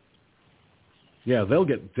 yeah, they'll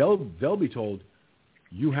be told,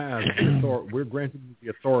 you have we're granting you the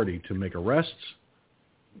authority to make arrests,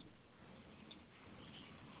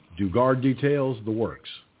 do guard details, the works.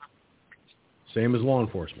 Same as law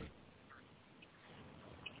enforcement.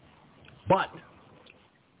 But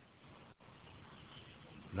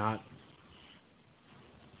not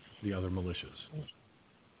the other militias.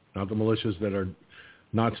 Not the militias that are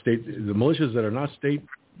not state, the militias that are not state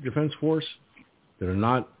defense force, that are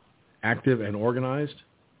not active and organized.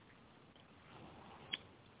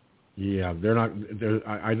 Yeah, they're not.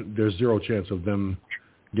 There's zero chance of them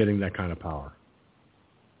getting that kind of power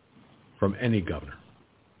from any governor.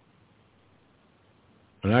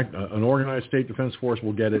 An organized state defense force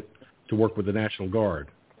will get it to work with the National Guard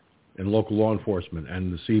and local law enforcement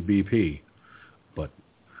and the CBP, but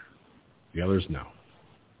the others, no.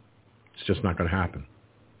 It's just not going to happen.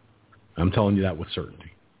 I'm telling you that with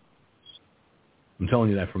certainty. I'm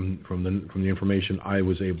telling you that from the information I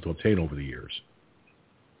was able to obtain over the years.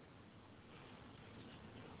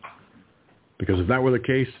 Because if that were the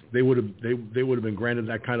case, they would have been granted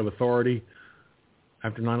that kind of authority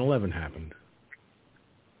after 9/11 happened,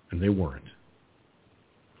 and they weren't.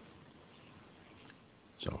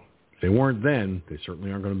 So if they weren't then, they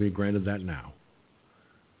certainly aren't going to be granted that now.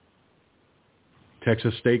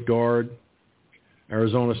 Texas State Guard,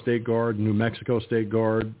 Arizona State Guard, New Mexico State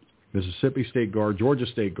Guard, Mississippi State Guard, Georgia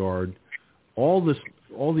State Guard, all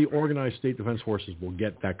the organized state defense forces will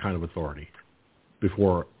get that kind of authority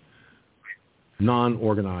before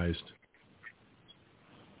non-organized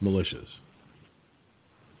militias.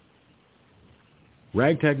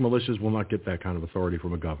 Ragtag militias will not get that kind of authority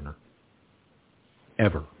from a governor.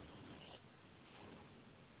 Ever.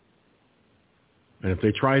 And if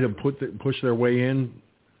they try to push their way in,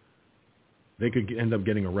 they could end up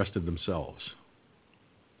getting arrested themselves.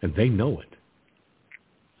 And they know it.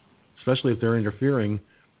 Especially if they're interfering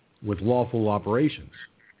with lawful operations.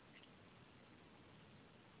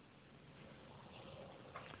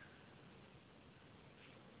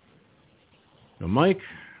 Now, Mike,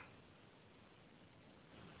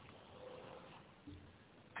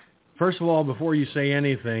 first of all, before you say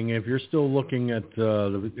anything, if you're still looking at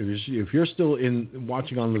if you're still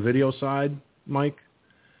watching on the video side, Mike,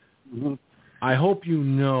 mm-hmm. I hope you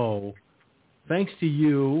know, thanks to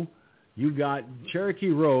you, you got Cherokee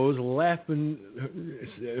Rose laughing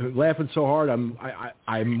so hard.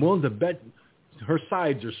 I'm willing to bet her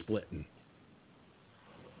sides are splitting.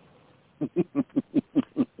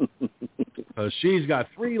 She's got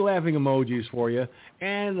 3 laughing emojis for you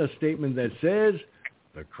and a statement that says,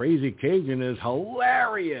 the crazy Cajun is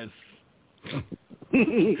hilarious. No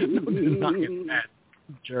denying that,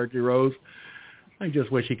 Cherokee Rose. I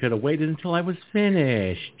just wish he could have waited until I was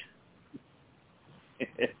finished.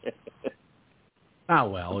 Oh,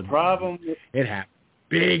 well. The problem it happened.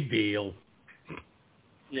 Big deal.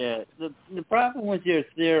 Yeah. The problem with your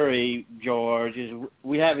theory, George, is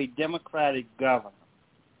we have a Democratic governor.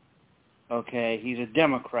 Okay? He's a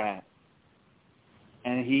Democrat.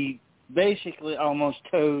 And he basically almost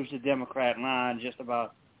toes the Democrat line just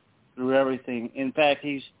about through everything. In fact,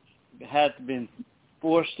 he's been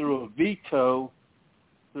forced through a veto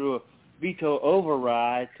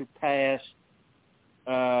override to pass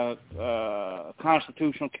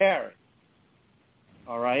constitutional carry.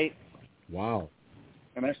 All right? Wow.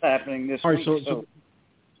 And that's happening this week. All right,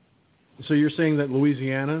 so you're saying that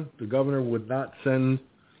Louisiana, the governor would not send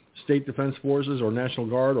state defense forces or National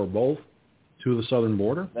Guard or both to the southern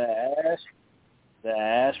border?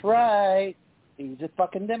 That's right. He's a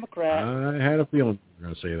fucking Democrat. I had a feeling you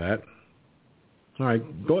were going to say that. All right,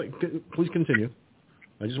 please continue.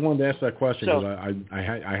 I just wanted to ask that question because I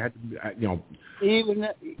had to, even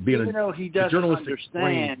though he doesn't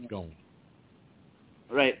understand,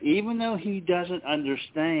 right? Even though he doesn't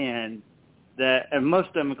understand that, and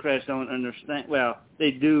most Democrats don't understand. Well,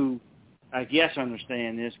 they do, I guess,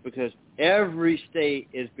 understand this because every state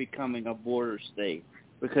is becoming a border state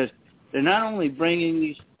because they're not only bringing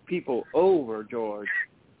these people over, George,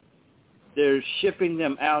 they're shipping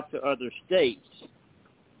them out to other states.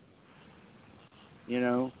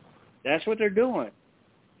 That's what they're doing.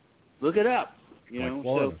 Look it up. Like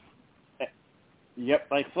Florida. Yep,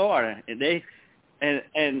 like Florida. And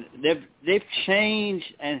they've changed.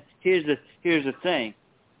 And here's the thing: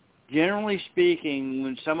 generally speaking,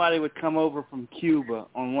 when somebody would come over from Cuba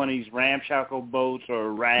on one of these ramshackle boats or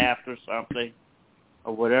a raft or something,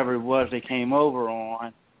 or whatever it was they came over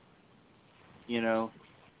on, you know,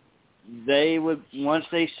 they would, once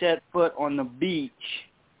they set foot on the beach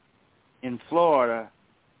in Florida,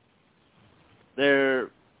 they're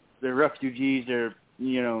refugees. They're,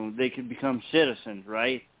 you know, they could become citizens,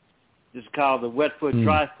 right? It's called the wet foot,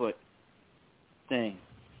 dry foot thing,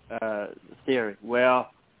 theory. Well,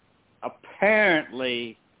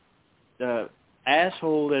 apparently the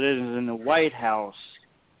asshole that is in the White House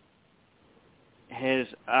has,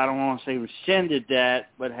 I don't want to say rescinded that,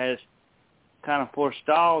 but has kind of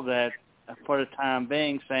forestalled that for the time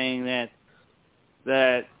being, saying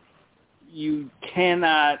that you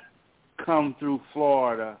cannot come through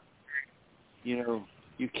Florida. You know,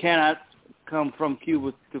 you cannot come from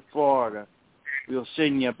Cuba to Florida. We'll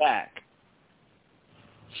send you back.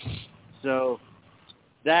 So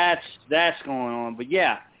that's going on. But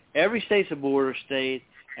yeah, every state's a border state,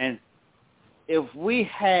 and if we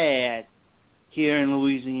had here in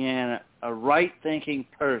Louisiana a right-thinking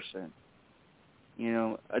person, you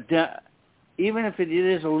know, even if it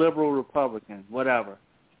is a liberal Republican, whatever,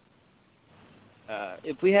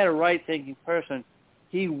 if we had a right-thinking person,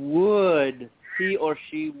 he or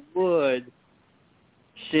she would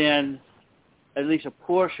send at least a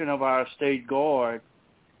portion of our state guard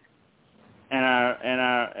and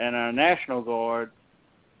our National Guard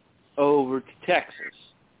over to Texas,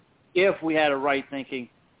 if we had a right-thinking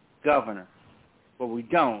governor. But we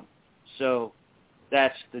don't. So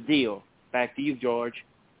that's the deal. Back to you, George.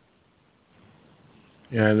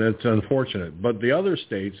 Yeah, that's unfortunate. But the other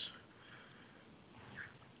states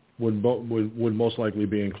would most likely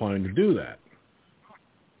be inclined to do that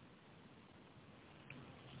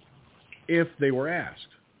if they were asked.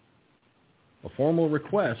 A formal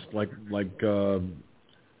request, like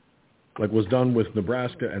was done with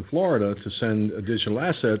Nebraska and Florida, to send additional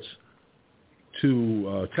assets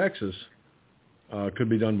to Texas, could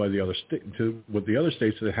be done by the other with the other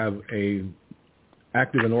states that have a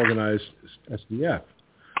active and organized SDF.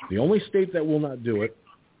 The only state that will not do it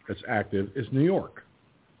that's active is New York,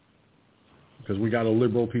 because we got a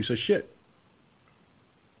liberal piece of shit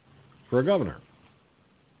for a governor.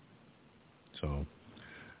 So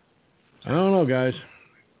I don't know, guys.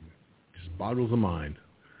 It just boggles the mind.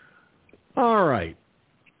 All right.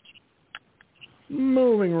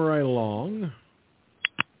 Moving right along.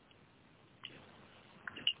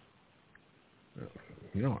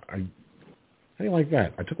 You know, how do you like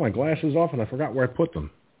that? I took my glasses off and I forgot where I put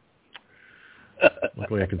them.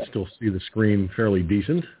 Luckily, I can still see the screen fairly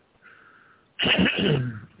decent. I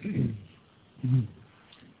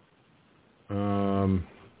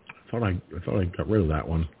thought I got rid of that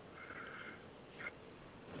one.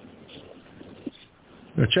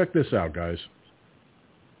 Now check this out, guys.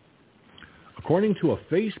 According to a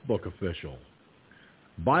Facebook official,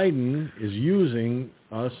 Biden is using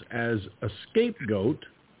us as a scapegoat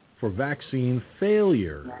for vaccine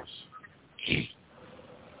failures.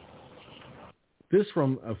 This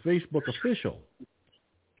from a Facebook official.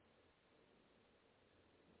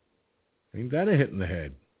 Ain't that a hit in the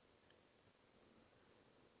head?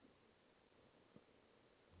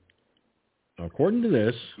 According to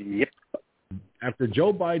this, Yep. After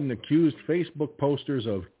Joe Biden accused Facebook posters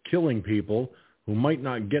of killing people who might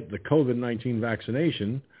not get the COVID-19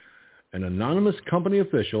 vaccination, an anonymous company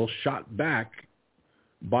official shot back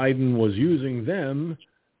Biden was using them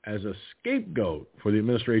as a scapegoat for the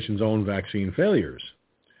administration's own vaccine failures.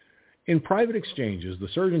 In private exchanges, the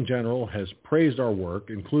Surgeon General has praised our work,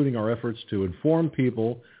 including our efforts to inform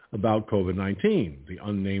people about COVID-19, the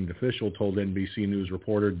unnamed official told NBC News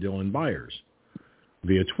reporter Dylan Byers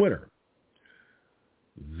via Twitter.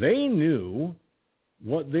 They knew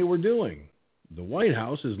what they were doing. The White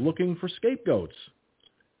House is looking for scapegoats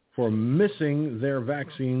for missing their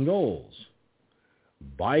vaccine goals.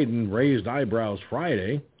 Biden raised eyebrows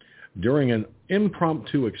Friday during an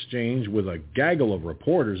impromptu exchange with a gaggle of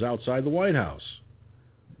reporters outside the White House.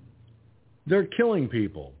 They're killing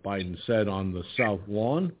people, Biden said on the South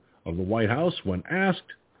Lawn of the White House when asked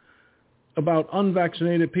about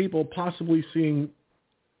unvaccinated people possibly seeing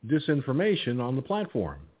disinformation on the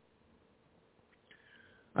platform.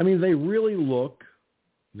 I mean, they really look,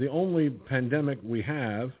 the only pandemic we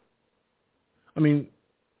have,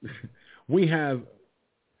 we have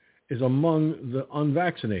is among the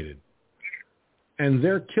unvaccinated, and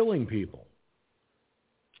they're killing people.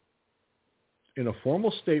 In a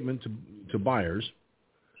formal statement to buyers,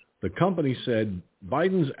 the company said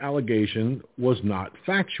Biden's allegation was not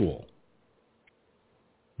factual.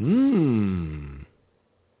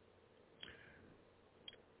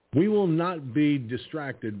 We will not be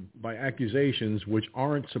distracted by accusations which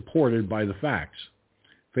aren't supported by the facts,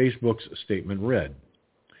 Facebook's statement read.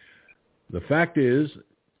 The fact is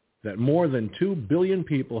that more than 2 billion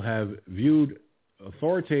people have viewed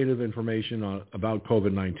authoritative information about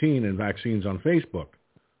COVID-19 and vaccines on Facebook,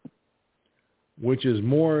 which is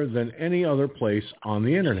more than any other place on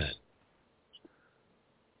the internet.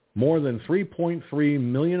 More than 3.3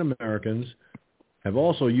 million Americans have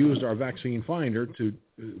also used our Vaccine Finder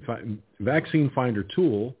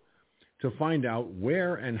tool to find out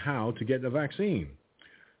where and how to get the vaccine.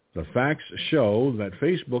 The facts show that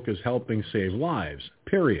Facebook is helping save lives,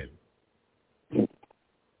 period.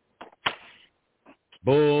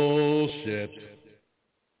 Bullshit.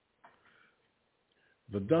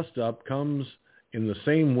 The dust-up comes in the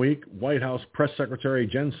same week White House Press Secretary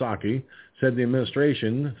Jen Psaki said the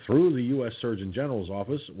administration, through the U.S. Surgeon General's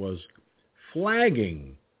office, was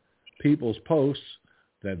flagging people's posts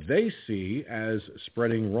that they see as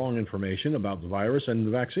spreading wrong information about the virus and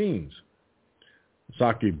the vaccines.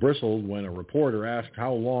 Psaki bristled when a reporter asked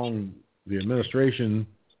how long the administration,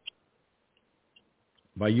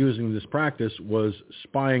 by using this practice, was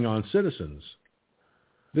spying on citizens.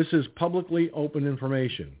 This is publicly open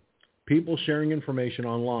information, people sharing information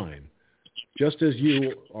online, just as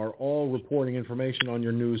you are all reporting information on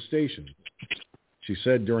your news station, she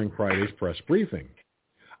said during Friday's press briefing.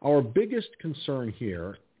 Our biggest concern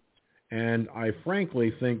here, and I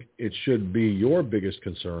frankly think it should be your biggest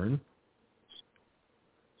concern,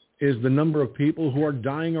 is the number of people who are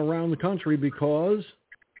dying around the country because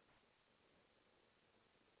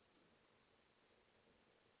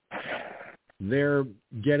they're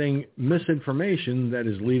getting misinformation that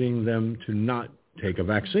is leading them to not take a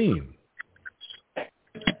vaccine.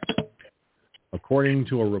 According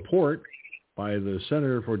to a report by the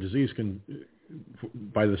Center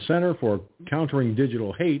for Countering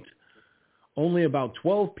Digital Hate, only about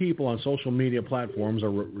 12 people on social media platforms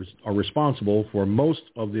are responsible for most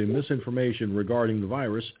of the misinformation regarding the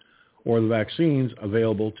virus or the vaccines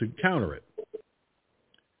available to counter it.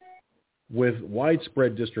 With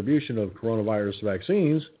widespread distribution of coronavirus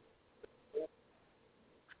vaccines,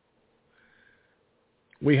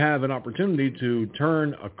 we have an opportunity to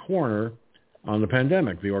turn a corner on the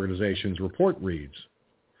pandemic, the organization's report reads.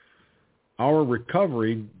 Our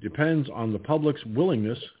recovery depends on the public's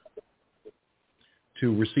willingness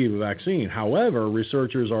to receive a vaccine. However,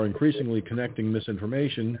 researchers are increasingly connecting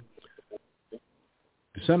misinformation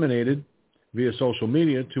disseminated via social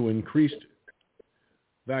media to increased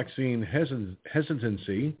vaccine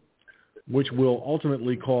hesitancy, which will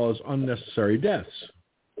ultimately cause unnecessary deaths.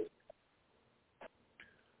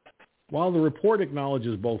 While the report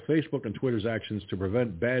acknowledges both Facebook and Twitter's actions to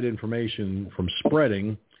prevent bad information from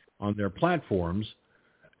spreading on their platforms,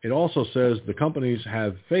 it also says the companies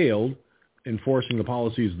have failed enforcing the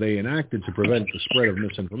policies they enacted to prevent the spread of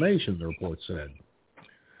misinformation, the report said.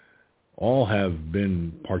 All have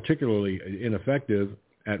been particularly ineffective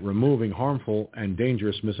at removing harmful and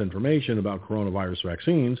dangerous misinformation about coronavirus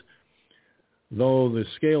vaccines, though the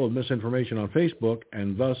scale of misinformation on Facebook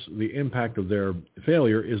and thus the impact of their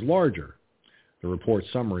failure is larger, the report's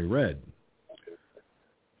summary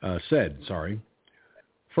said.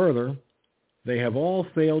 Further, they have all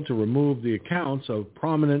failed to remove the accounts of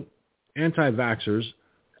prominent anti-vaxxers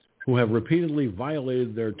who have repeatedly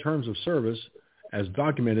violated their terms of service as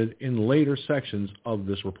documented in later sections of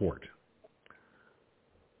this report.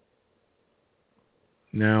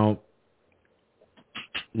 Now,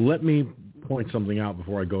 let me point something out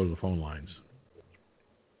before I go to the phone lines.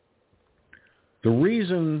 The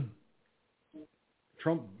reason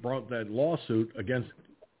Trump brought that lawsuit against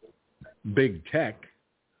big tech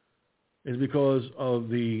is because of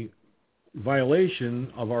the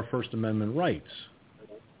violation of our First Amendment rights.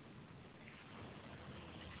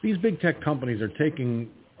 These big tech companies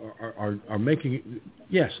are making,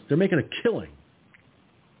 yes, they're making a killing.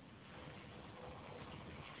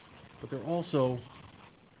 But they're also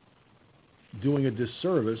doing a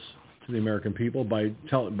disservice to the American people by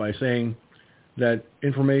saying that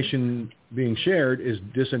information being shared is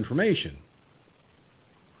disinformation.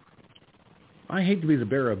 I hate to be the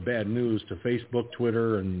bearer of bad news to Facebook,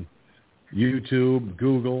 Twitter, and YouTube,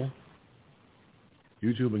 Google.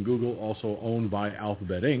 YouTube and Google also owned by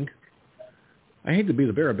Alphabet Inc. I hate to be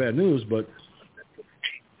the bearer of bad news, but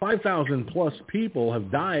 5,000 plus people have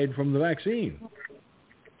died from the vaccine.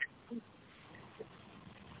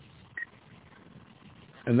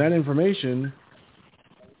 And that information,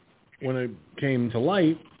 when it came to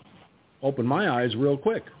light, opened my eyes real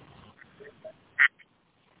quick.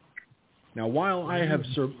 Now, while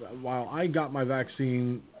I got my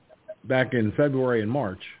vaccine back in February and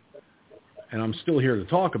March, and I'm still here to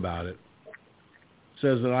talk about it,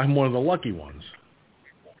 says that I'm one of the lucky ones.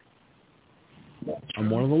 I'm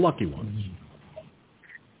one of the lucky ones.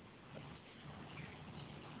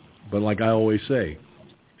 But like I always say,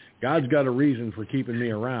 God's got a reason for keeping me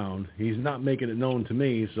around. He's not making it known to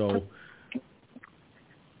me, so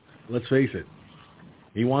let's face it.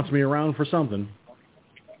 He wants me around for something.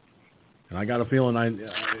 And I got a feeling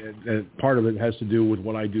that part of it has to do with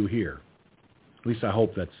what I do here. At least I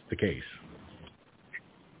hope that's the case.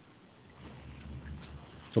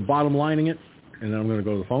 So bottom lining it, and then I'm going to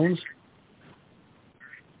go to the phones.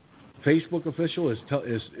 Facebook official is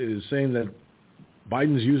saying that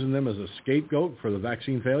Biden's using them as a scapegoat for the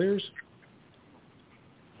vaccine failures.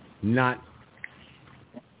 Not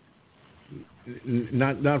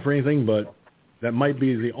for anything, but that might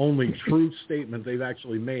be the only true statement they've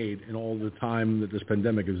actually made in all the time that this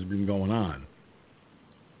pandemic has been going on.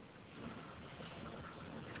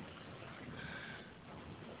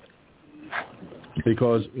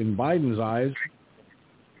 Because in Biden's eyes,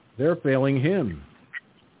 they're failing him.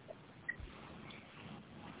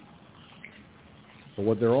 But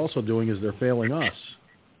what they're also doing is they're failing us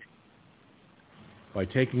by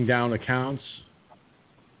taking down accounts,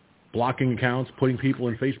 blocking accounts, putting people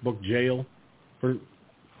in Facebook jail for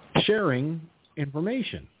sharing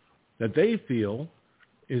information that they feel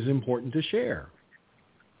is important to share.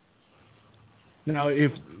 Now,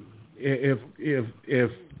 if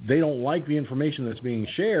they don't like the information that's being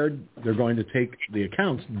shared, they're going to take the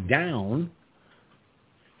accounts down,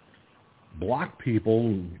 block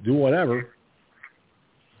people, do whatever,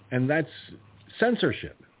 and that's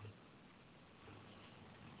censorship.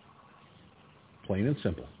 Plain and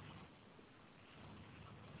simple.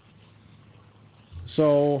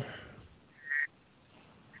 So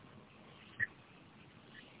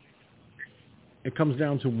it comes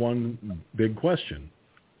down to one big question.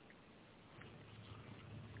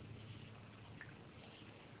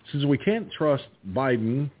 Since we can't trust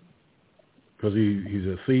Biden because he's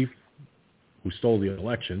a thief who stole the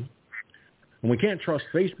election, and we can't trust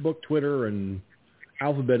Facebook, Twitter, and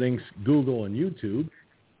Alphabet Inc., Google, and YouTube,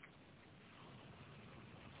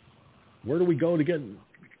 where do we go to get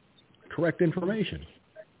correct information?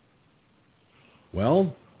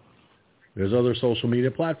 Well, there's other social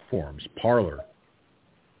media platforms, Parler,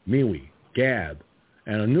 MeWe, Gab,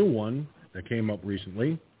 and a new one that came up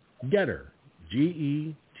recently, Getter,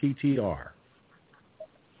 Gettr.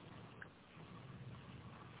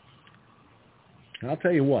 And I'll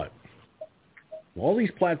tell you what, all these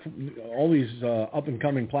up and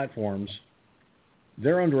coming platforms,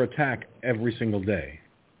 they're under attack every single day.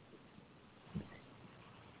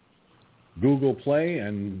 Google Play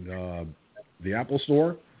and the Apple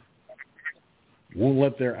Store won't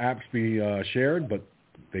let their apps be shared, but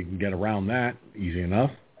they can get around that easy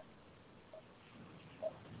enough.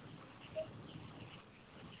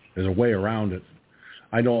 There's a way around it.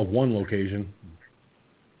 I know of one location,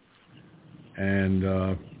 and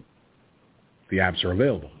the apps are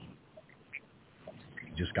available.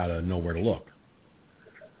 You just got to know where to look.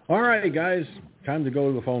 All right, guys, time to go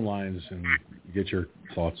to the phone lines and get your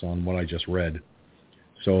thoughts on what I just read.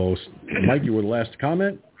 So, Mike, you were the last to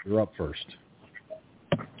comment. You're up first.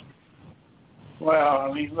 Well,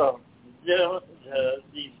 I mean, look,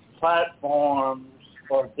 these platforms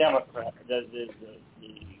for Democrats,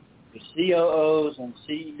 the COOs and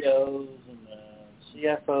CEOs and the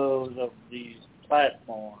CFOs of these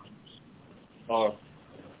platforms, or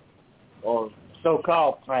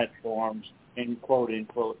so-called platforms, in quote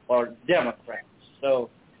unquote, are Democrats. So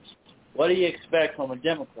what do you expect from a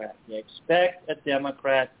Democrat? You expect a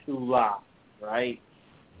Democrat to lie, right?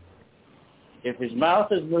 If his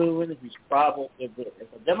mouth is moving, if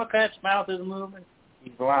a Democrat's mouth is moving,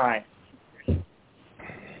 he's lying,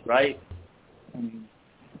 right? And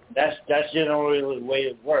that's generally the way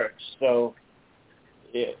it works. So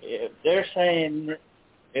if they're saying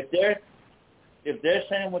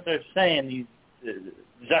what they're saying, these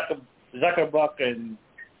Zuckerbuck and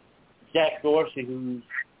Jack Dorsey, who's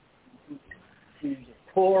a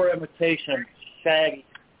poor imitation of Shaggy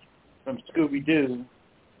from Scooby-Doo,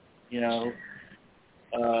 you know.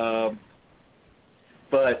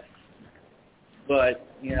 But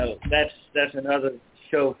you know, that's another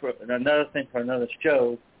show for another thing for another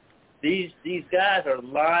show. These guys are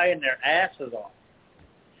lying their asses off.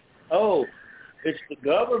 Oh, it's the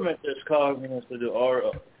government that's causing us to do,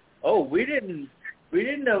 or we didn't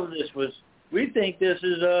know this was. We think this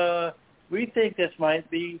might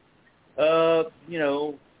be you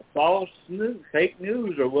know, false news, fake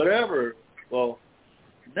news, or whatever. Well,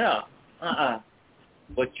 no,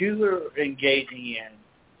 What you are engaging in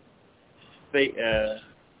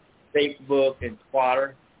Facebook and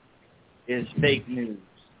Twitter is fake news,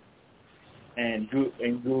 and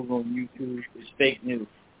Google and YouTube is fake news.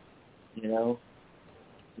 You know,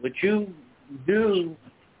 what you do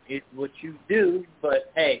is what you do,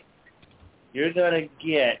 but hey, you're gonna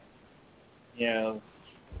get, you know,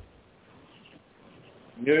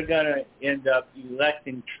 you're gonna end up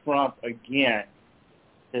electing Trump again,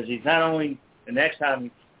 because he's not only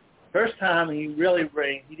first time he really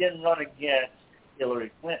ran, he didn't run against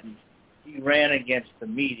Hillary Clinton. He ran against the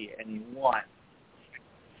media, and he won.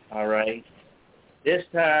 All right? This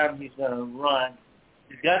time he's going to run.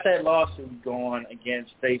 He's got that lawsuit going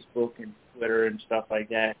against Facebook and Twitter and stuff like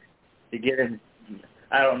that to get him.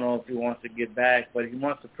 I don't know if he wants to get back, but he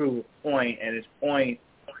wants to prove a point, and his point,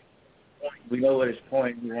 we know what his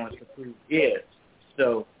point he wants to prove is.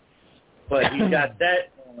 So, but he's got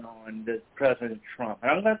that going on, the President Trump.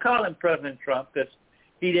 And I'm going to call him President Trump because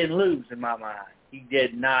he didn't lose in my mind. He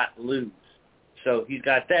did not lose. So he's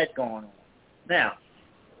got that going on. Now,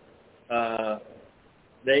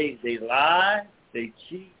 they lie, they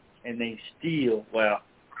cheat, and they steal. Well,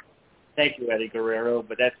 thank you, Eddie Guerrero,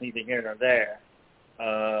 but that's neither here nor there.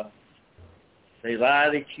 They lie,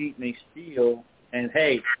 they cheat, and they steal. And,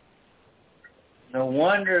 hey, no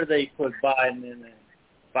wonder they put Biden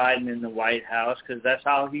in the White House, because that's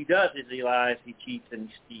how he does it. He lies, he cheats, and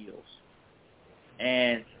he steals.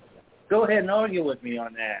 And go ahead and argue with me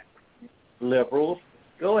on that, liberals.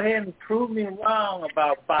 Go ahead and prove me wrong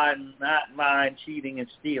about Biden not lying, cheating, and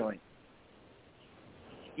stealing.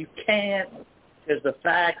 You can't, because the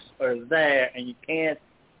facts are there, and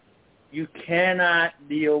you cannot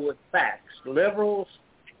deal with facts. Liberals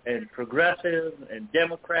and progressives and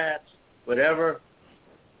Democrats, whatever,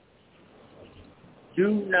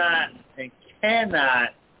 do not and cannot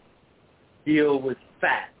deal with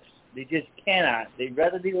facts. They just cannot. They'd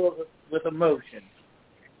rather deal with emotions.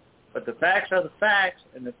 But the facts are the facts,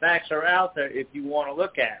 and the facts are out there if you want to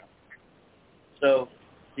look at them. So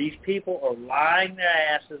these people are lying their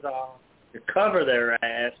asses off to cover their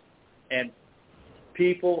ass, and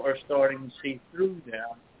people are starting to see through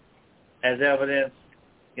them, as evidenced,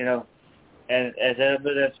 you know, and as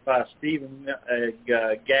evidenced by Stephen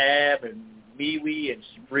Gabb and MeWe and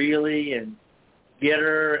Spreely and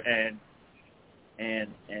Gitter and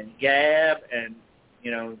Gab and,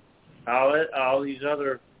 you know, all these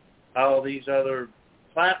other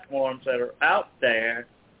platforms that are out there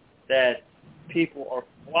that people are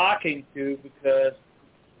flocking to because,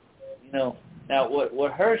 you know, now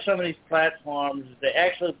what hurts some of these platforms is they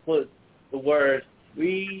actually put the words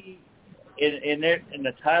in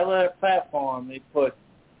the title of their platform. They put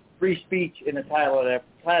free speech in the title of their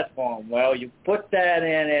platform. Well, you put that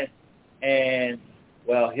in it, and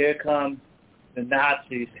well, here comes the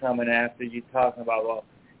Nazis coming after you, talking about, well,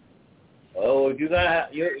 if you're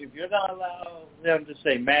gonna allow them to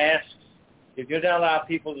say masks, if you're gonna allow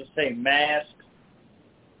people to say masks,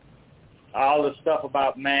 all the stuff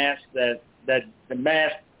about masks that the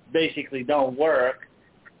masks basically don't work,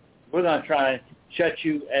 we're gonna try and shut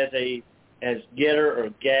you as Gitter or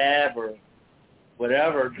Gab or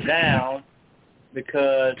whatever down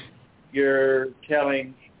because you're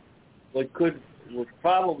telling what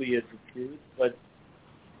probably is the truth, but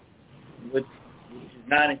which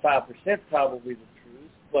is 95% probably the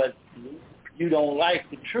truth, but you don't like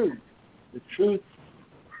the truth. The truth,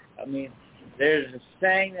 I mean, there's a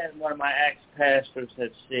saying that one of my ex-pastors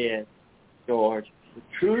had said, George, the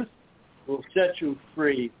truth will set you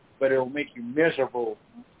free, but it will make you miserable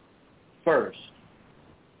first.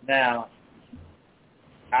 Now,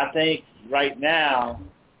 I think right now,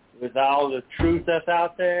 with all the truth that's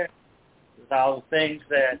out there, with all the things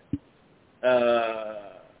that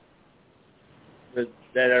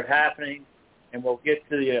are happening, and we'll get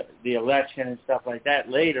to the election and stuff like that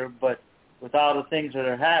later, but with all the things that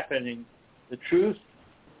are happening, the truth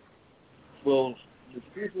will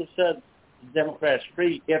set the Democrats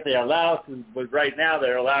free if they allow to, but right now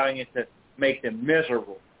they're allowing it to make them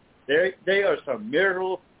miserable. They are some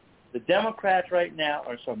miserable, the Democrats right now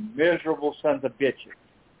are some miserable sons of bitches.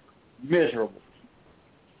 Miserable.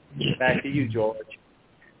 Back to you, George.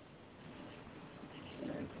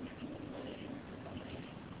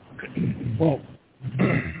 Well,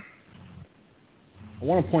 I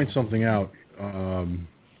want to point something out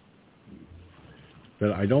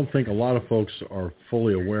that I don't think a lot of folks are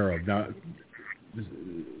fully aware of. Now,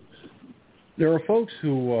 there are folks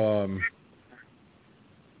who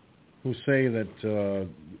say that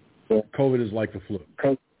COVID is like the flu,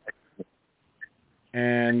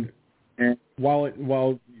 and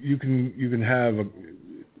while you can have a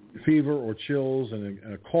fever or chills and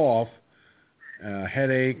a cough, a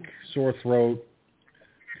headache, sore throat,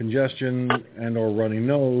 congestion and or runny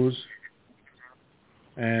nose,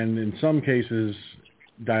 and in some cases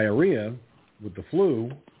diarrhea with the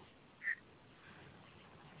flu,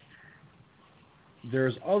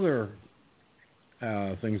 there's other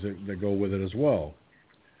things that go with it as well.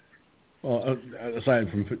 Well, aside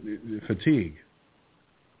from fatigue.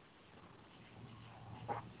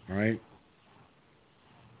 All right.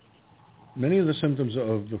 Many of the symptoms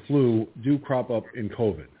of the flu do crop up in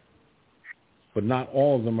COVID, but not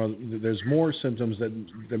all of them are. There's more symptoms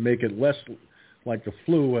that make it less like the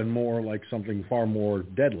flu and more like something far more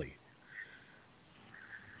deadly.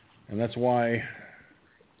 And that's why,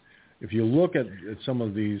 if you look at some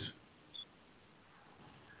of these,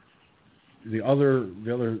 the other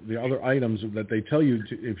items that they tell you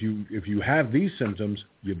to, if you have these symptoms,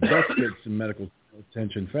 you best get some medical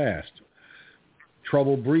attention fast.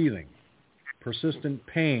 Trouble breathing, persistent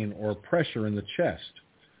pain or pressure in the chest,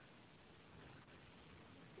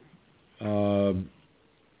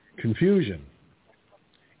 confusion,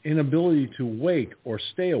 inability to wake or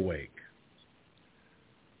stay awake,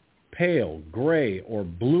 pale, gray, or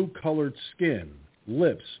blue-colored skin,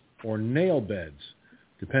 lips, or nail beds,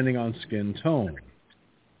 depending on skin tone.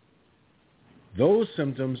 Those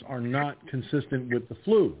symptoms are not consistent with the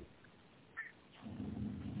flu.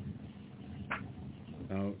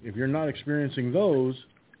 Now, if you're not experiencing those,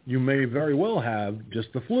 you may very well have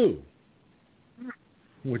just the flu,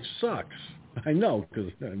 which sucks. I know,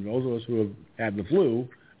 because those of us who have had the flu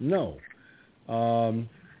know.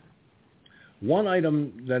 One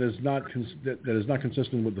item that is not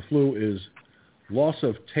consistent with the flu is loss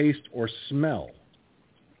of taste or smell.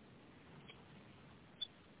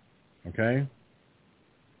 Okay?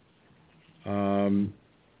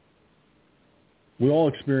 We all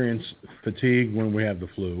experience fatigue when we have the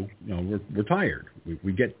flu. You know, we're tired.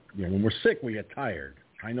 We get, you know, when we're sick, we get tired.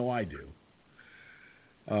 I know I do.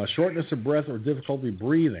 Shortness of breath or difficulty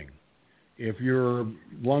breathing. If you're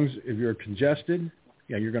congested,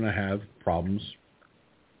 yeah, you're going to have problems,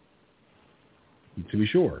 to be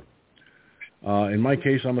sure. In my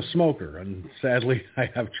case, I'm a smoker, and sadly, I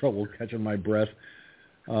have trouble catching my breath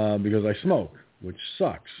because I smoke, which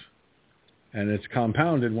sucks. And it's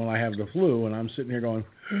compounded when I have the flu, and I'm sitting here going,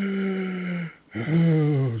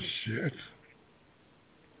 oh, shit.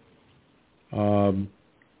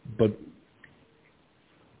 But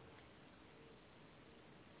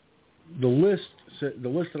the list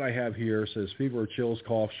that I have here says fever or chills,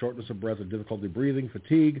 cough, shortness of breath or difficulty breathing,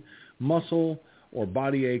 fatigue, muscle or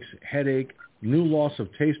body aches, headache, new loss of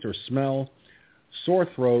taste or smell, sore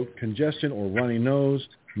throat, congestion or runny nose,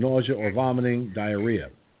 nausea or vomiting, diarrhea.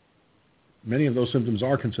 Many of those symptoms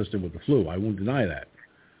are consistent with the flu. I won't deny that.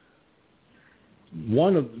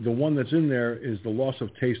 The one that's in there is the loss of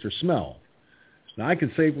taste or smell. Now, I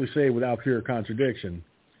can safely say without fear of contradiction,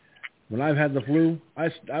 when I've had the flu, I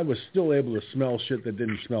was still able to smell shit that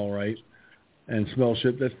didn't smell right and smell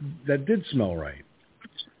shit that did smell right.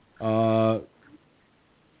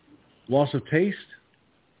 Loss of taste?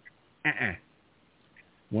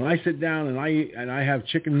 When I sit down and I have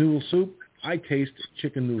chicken noodle soup, I taste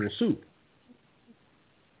chicken noodle soup.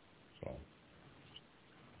 So,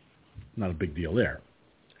 not a big deal there.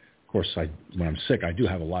 Of course, when I'm sick, I do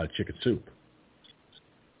have a lot of chicken soup.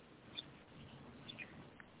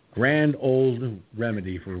 Grand old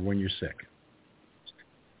remedy for when you're sick.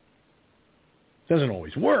 Doesn't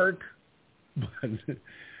always work, but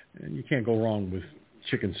you can't go wrong with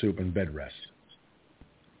chicken soup and bed rest.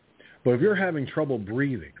 But if you're having trouble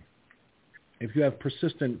breathing, if you have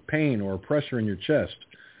persistent pain or pressure in your chest,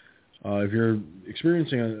 if you're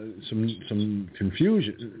experiencing some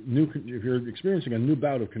confusion, if you're experiencing a new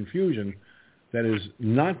bout of confusion that is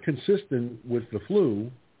not consistent with the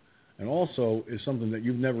flu, and also is something that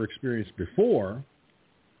you've never experienced before,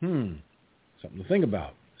 something to think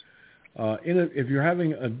about. If you're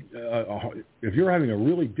having a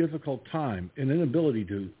really difficult time, an inability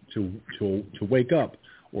to wake up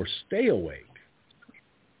or stay awake,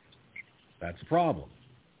 that's a problem.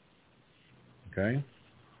 Okay?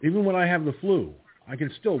 Even when I have the flu, I can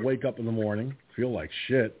still wake up in the morning, feel like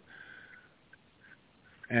shit,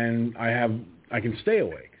 and I can stay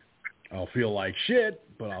awake. I'll feel like shit,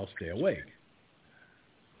 but I'll stay awake.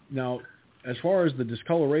 Now, as far as the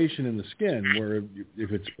discoloration in the skin, where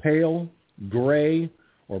if it's pale, gray,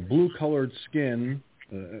 or blue-colored skin,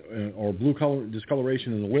 or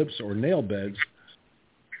discoloration in the lips or nail beds,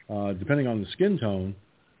 depending on the skin tone,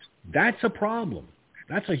 that's a problem.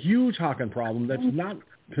 That's a huge hocking problem that's not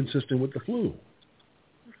consistent with the flu.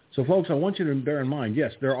 So, folks, I want you to bear in mind,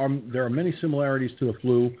 yes, there are many similarities to the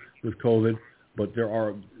flu with COVID, but there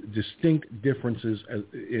are distinct differences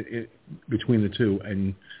between the two.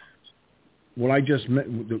 And what I just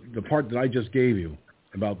the part that I just gave you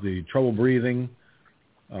about the trouble breathing,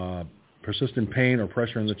 persistent pain or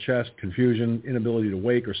pressure in the chest, confusion, inability to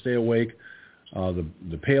wake or stay awake,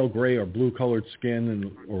 the pale gray or blue colored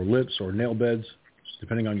skin or lips or nail beds,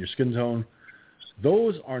 depending on your skin tone,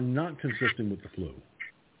 those are not consistent with the flu.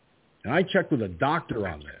 And I checked with a doctor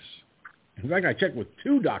on this. In fact, I checked with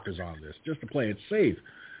 2 doctors on this just to play it safe,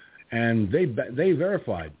 and they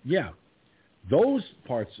verified, those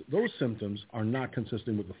symptoms are not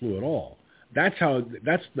consistent with the flu at all. That's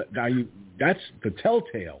the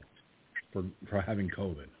telltale for having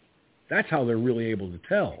COVID. That's how they're really able to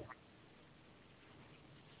tell.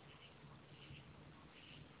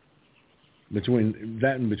 Between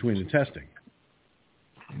the testing.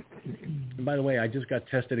 And by the way, I just got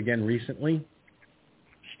tested again recently.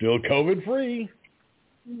 Still COVID-free.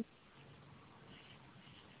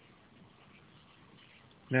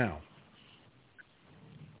 Now,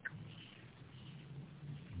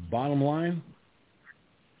 bottom line,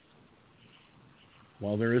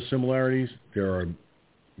 while there is similarities, there are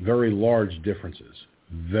very large differences.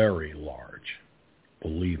 Very large.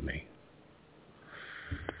 Believe me.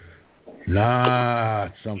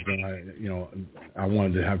 Not something I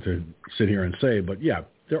wanted to have to sit here and say, but yeah,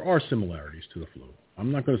 there are similarities to the flu.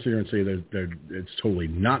 I'm not going to sit here and say that it's totally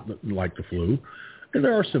not like the flu. And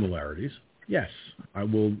there are similarities. Yes, I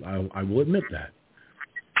will admit that.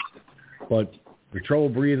 But the trouble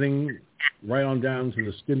breathing, right on down to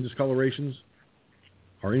the skin discolorations,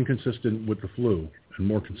 are inconsistent with the flu and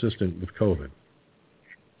more consistent with COVID.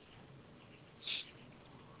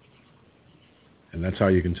 And that's how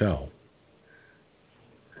you can tell.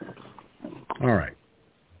 All right.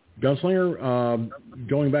 Gunslinger,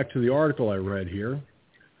 going back to the article I read here,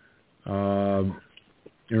 in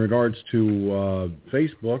regards to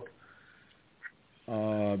Facebook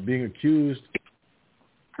being accused,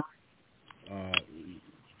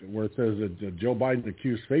 where it says that Joe Biden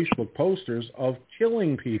accused Facebook posters of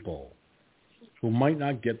killing people who might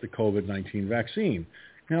not get the COVID-19 vaccine.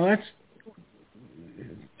 Now,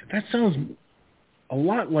 that sounds a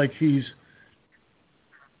lot like he's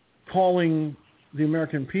calling the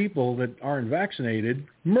American people that aren't vaccinated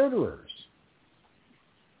murderers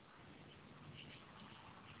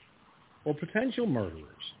or potential murderers.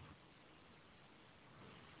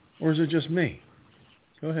 Or is it just me?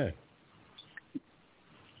 Go ahead.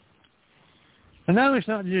 I know it's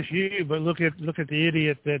not just you, but look at the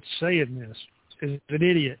idiot that's saying this. Is an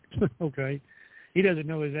idiot, okay? He doesn't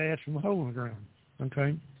know his ass from a hole in the ground,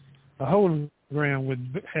 okay? A hole in the ground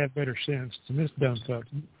would have better sense than this dumb fuck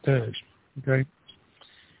does, okay?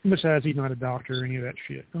 Besides, he's not a doctor or any of that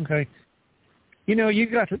shit, okay? You know, you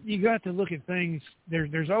got to look at things.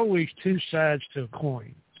 There's always 2 sides to a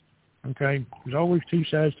coin, okay? There's always 2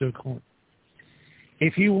 sides to a coin.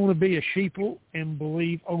 If you want to be a sheeple and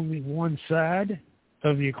believe only one side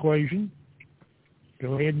of the equation,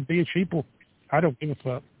 go ahead and be a sheeple. I don't give a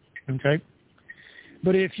fuck, okay?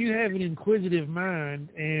 But if you have an inquisitive mind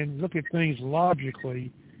and look at things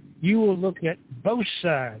logically, you will look at both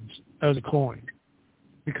sides of the coin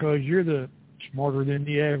because you're the smarter than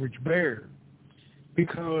the average bear.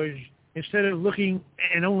 Because instead of looking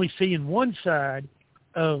and only seeing one side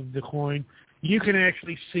of the coin, you can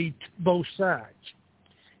actually see both sides.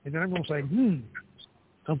 And then I'm going to say,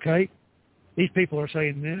 okay, these people are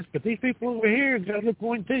saying this, but these people over here have got a good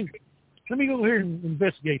point too. Let me go over here and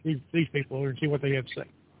investigate these people over and see what they have to say.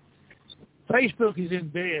 Facebook is in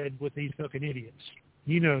bed with these fucking idiots.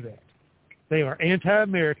 You know that. They are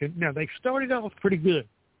anti-American. Now, they started off pretty good.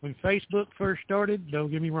 When Facebook first started, don't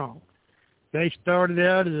get me wrong, they started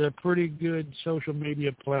out as a pretty good social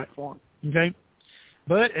media platform, okay?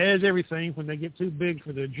 But as everything, when they get too big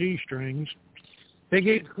for the G-strings, they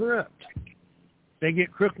get corrupt. They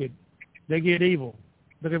get crooked. They get evil.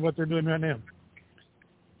 Look at what they're doing right now.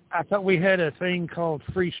 I thought we had a thing called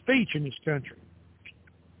free speech in this country.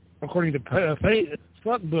 According to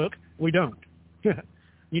Facebook, we don't.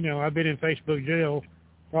 You know, I've been in Facebook jail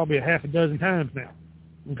probably a half a dozen times now.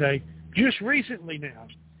 Okay? Just recently now.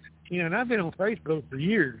 You know, and I've been on Facebook for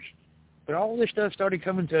years. But all this stuff started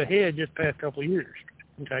coming to a head just past couple of years.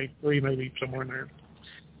 Okay? 3 maybe, somewhere in there.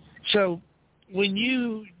 So when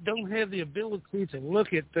you don't have the ability to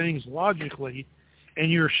look at things logically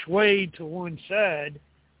and you're swayed to one side,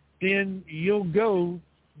 then you'll go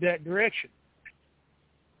that direction.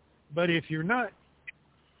 But if you're not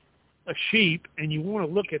a sheep and you want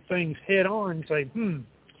to look at things head on and say,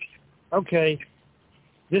 okay,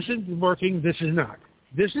 this is working, this is not.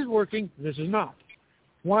 This is working, this is not.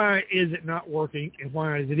 Why is it not working and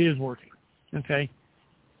why is it working? Okay?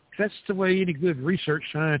 That's the way any good research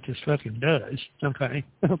scientist fucking does. Okay?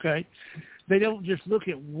 Okay? They don't just look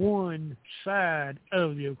at one side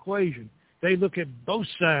of the equation. They look at both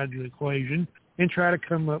sides of the equation and try to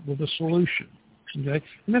come up with a solution. Okay?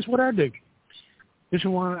 And that's what I do. This is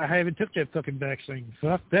why I haven't took that fucking vaccine.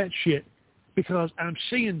 Fuck that shit. Because I'm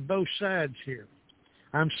seeing both sides here.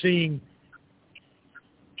 I'm seeing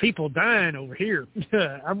people dying over here.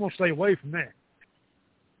 I'm going to stay away from that.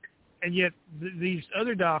 And yet these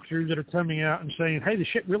other doctors that are coming out and saying, hey, the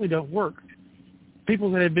shit really don't work. People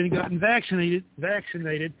that have been gotten vaccinated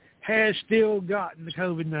has still gotten the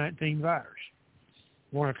COVID-19 virus.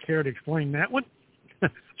 Want to care to explain that one?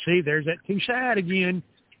 See, there's that two-side again.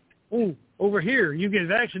 Oh, over here, you get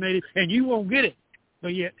vaccinated and you won't get it.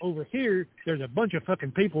 But yet over here, there's a bunch of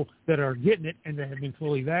fucking people that are getting it and that have been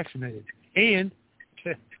fully vaccinated. And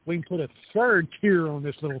we can put a third tier on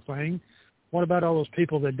this little thing. What about all those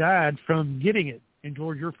people that died from getting it? And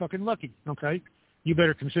George, you're fucking lucky, okay? You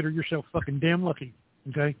better consider yourself fucking damn lucky,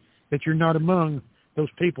 okay, that you're not among those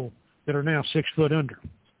people that are now 6 foot under,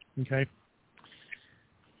 okay?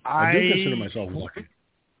 I do consider myself lucky.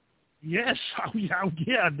 Yes,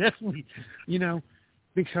 yeah, definitely,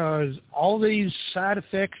 because all these side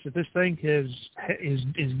effects that this thing is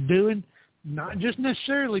doing, not just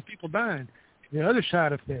necessarily people dying, the other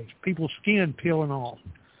side effects, people's skin peeling off.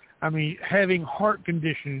 I mean, having heart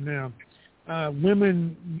conditioning now,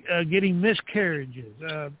 women getting miscarriages.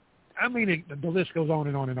 I mean, the list goes on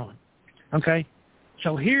and on and on. Okay?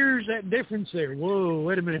 So here's that difference there. Whoa,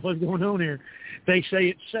 wait a minute, what's going on here? They say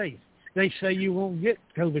it's safe. They say you won't get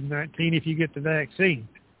COVID-19 if you get the vaccine.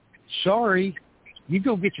 Sorry, you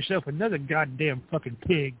go get yourself another goddamn fucking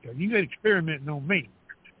pig. You got experimenting on me.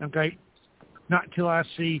 Okay? Not until I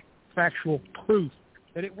see factual proof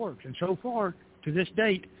that it works. And so far, to this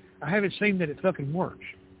date, I haven't seen that it fucking works.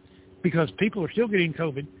 Because people are still getting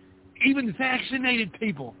COVID, even vaccinated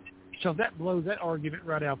people. So that blows that argument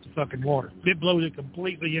right out the fucking water. It blows it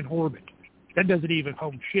completely in orbit. That doesn't even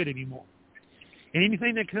hold shit anymore. And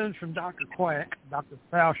anything that comes from Dr. Quack, Dr.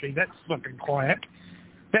 Fauci, that's fucking quack,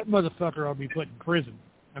 that motherfucker ought to be put in prison.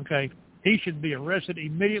 Okay? He should be arrested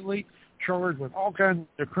immediately, charged with all kinds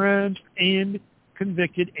of crimes, and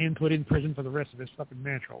convicted and put in prison for the rest of his fucking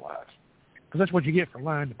natural life. Because that's what you get for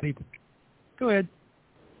lying to people. Go ahead.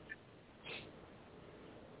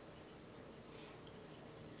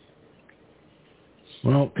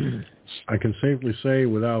 Well, I can safely say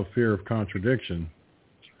without fear of contradiction,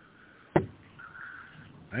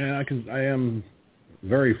 I am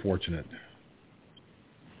very fortunate.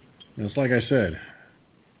 And it's like I said,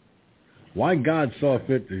 why God saw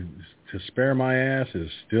fit to spare my ass is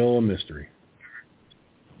still a mystery.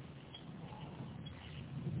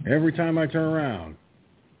 Every time I turn around,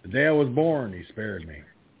 the day I was born, he spared me.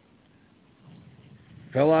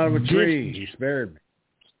 Fell out of a tree, he spared me.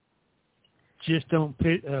 Just don't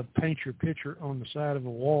paint your picture on the side of a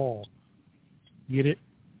wall. Get it?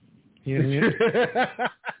 Get it?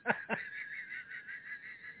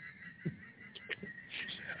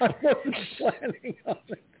 I wasn't planning on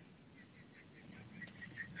it.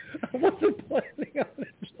 I wasn't planning on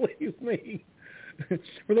it, believe me.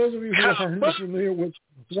 For those of you who aren't familiar with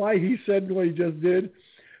why he said what he just did,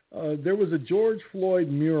 there was a George Floyd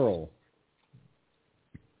mural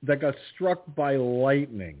that got struck by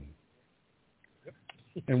lightning,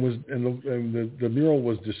 and the mural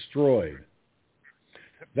was destroyed.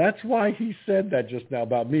 That's why he said that just now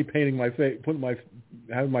about me painting my face,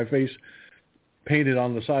 having my face painted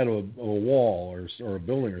on the side of a wall or a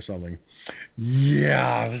building or something.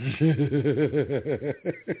 Yeah.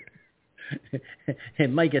 It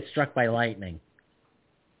might get struck by lightning.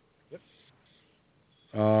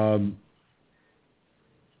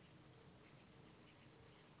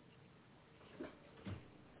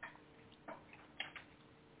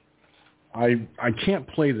 I can't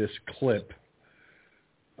play this clip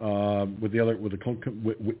with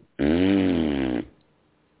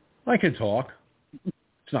I can talk.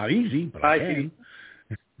 It's not easy, but I can.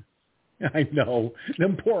 I know.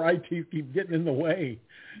 Them poor IT keep getting in the way.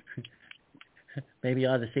 Maybe you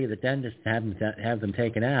ought to see the dentist and have them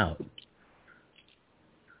taken out.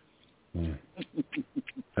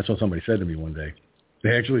 That's what somebody said to me one day.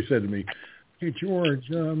 They actually said to me, "Hey, George,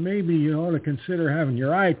 maybe you ought to consider having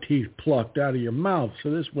your eye teeth plucked out of your mouth so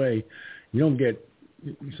this way you don't get,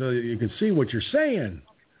 so you can see what you're saying."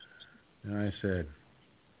 And I said,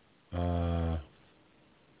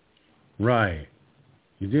 right.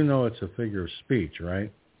 You do know it's a figure of speech,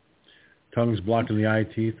 right? Tongue's blocking the eye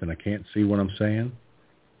teeth and I can't see what I'm saying.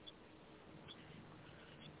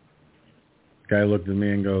 Guy looked at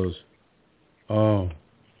me and goes, "Oh,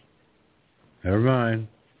 Never mind.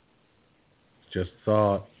 Just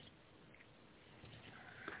thought.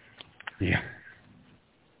 Yeah.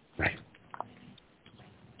 Right.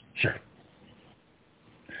 Sure.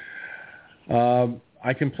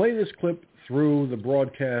 I can play this clip through the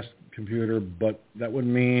broadcast computer, but that would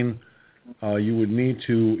mean you would need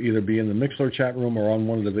to either be in the Mixler chat room or on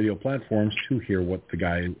one of the video platforms to hear what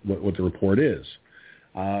the report is.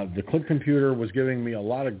 The clip computer was giving me a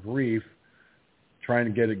lot of grief trying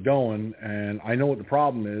to get it going, and I know what the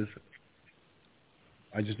problem is.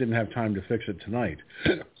 I just didn't have time to fix it tonight.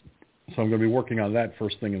 So I'm going to be working on that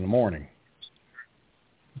first thing in the morning.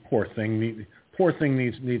 Poor thing needs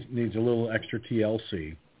a little extra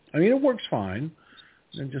TLC. I mean, it works fine.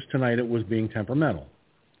 And just tonight it was being temperamental.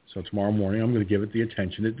 So tomorrow morning I'm going to give it the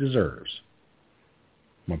attention it deserves.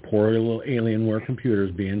 My poor little Alienware computer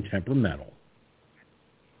is being temperamental.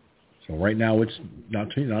 So right now it's not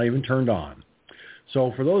even turned on.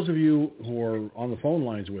 So for those of you who are on the phone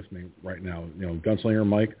lines with me right now, Gunslinger,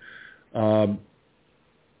 Mike,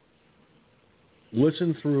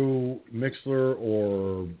 listen through Mixler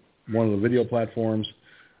or one of the video platforms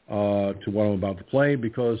to what I'm about to play,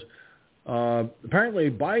 because apparently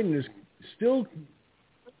Biden is still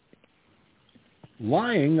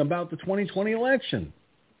lying about the 2020 election.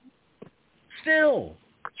 Still.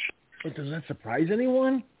 But does that surprise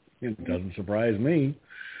anyone? It doesn't surprise me.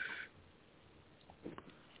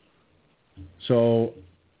 So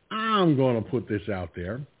I'm going to put this out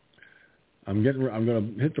there. I'm going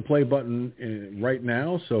to hit the play button right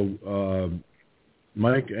now. So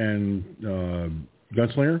Mike and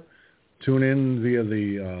Gunslinger, tune in via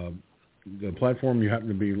the platform you happen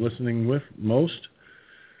to be listening with most,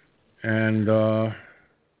 and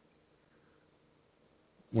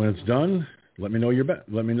when it's done, let me know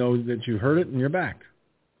let me know that you heard it and you're back.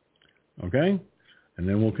 Okay, and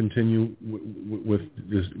then we'll continue with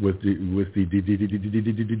the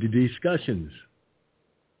discussions.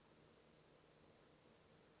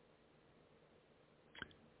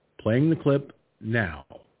 Playing the clip now.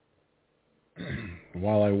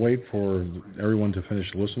 While I wait for everyone to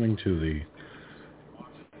finish listening to the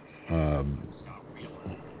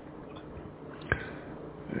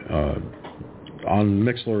on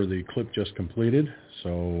Mixler, the clip just completed.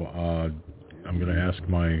 So I'm going to ask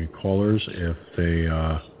my callers if they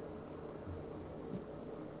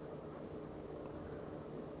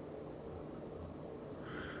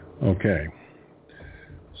okay.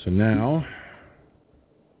 So now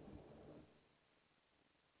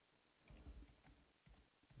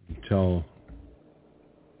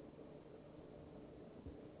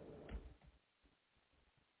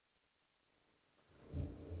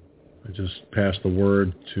I just passed the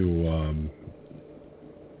word to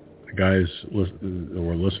the guys that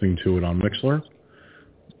were listening to it on Mixler,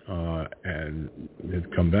 and they've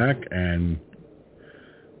come back, and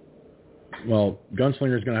well,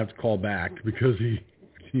 Gunslinger's going to have to call back because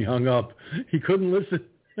he hung up. He couldn't listen.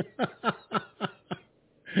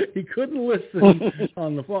 He couldn't listen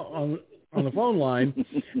on the phone line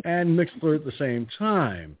and Mixler at the same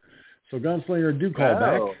time. So Gunslinger, do call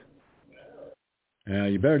back.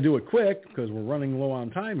 You better do it quick because we're running low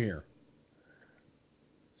on time here.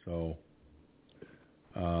 So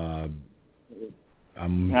I'm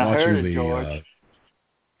watching the.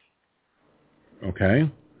 Okay.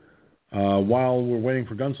 While we're waiting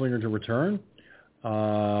for Gunslinger to return,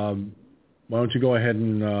 why don't you go ahead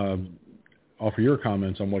and offer your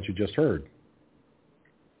comments on what you just heard?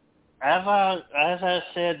 As I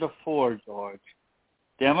said before, George,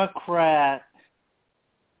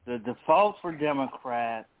 the default for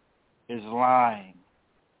Democrat is lying.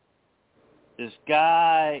 This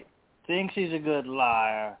guy thinks he's a good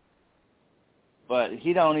liar, but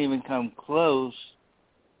he don't even come close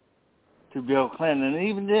to Bill Clinton. And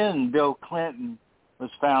even then, Bill Clinton was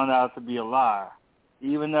found out to be a liar,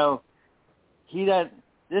 even though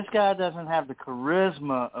this guy doesn't have the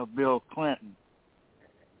charisma of Bill Clinton,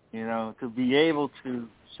 to be able to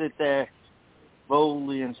sit there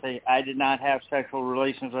boldly and say, I did not have sexual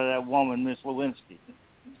relations with that woman, Miss Lewinsky,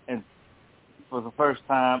 and for the first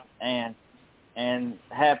time, and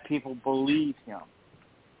have people believe him.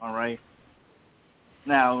 All right.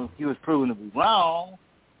 Now he was proven to be wrong,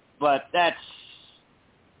 but that's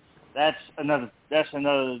another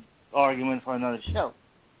argument for another show.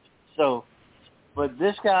 So, but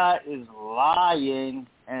this guy is lying,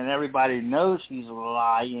 and everybody knows he's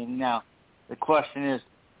lying. Now, the question is,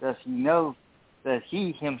 does he know that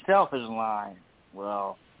he himself is lying?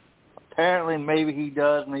 Well, apparently maybe he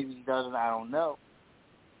does, maybe he doesn't, I don't know.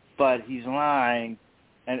 But he's lying,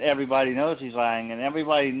 and everybody knows he's lying, and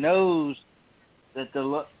everybody knows that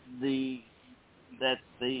the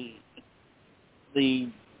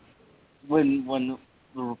when the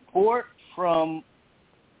report from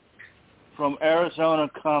Arizona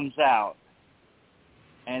comes out,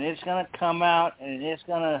 and it's going to come out and it's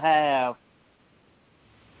going to have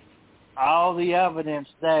all the evidence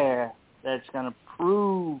there that's going to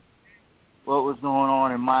prove what was going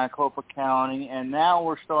on in Maricopa County, and now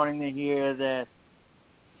we're starting to hear that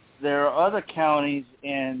there are other counties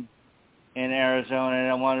in Arizona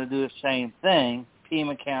that want to do the same thing,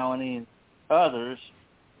 Pima County and others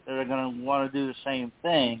that are going to want to do the same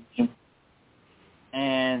thing,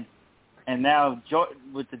 and now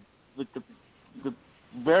with the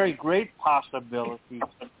very great possibility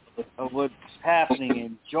of what's happening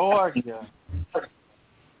in Georgia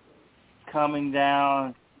coming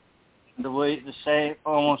down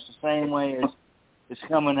almost the same way as it's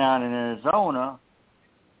coming out in Arizona,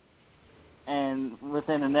 and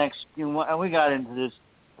within the next few months, and we got into this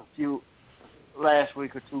last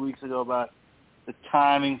week or 2 weeks ago about the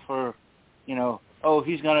timing for,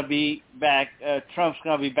 he's going to be back, Trump's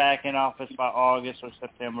going to be back in office by August or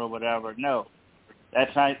September or whatever. No,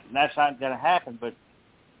 that's not going to happen. But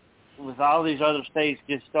with all these other states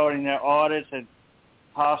just starting their audits and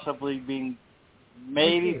possibly being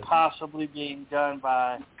done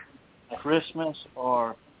by Christmas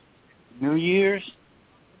or New Year's,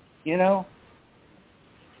 it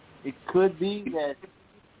could be that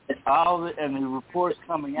the reports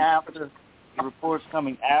coming after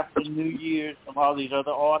New Year's from all these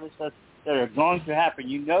other audits that are going to happen.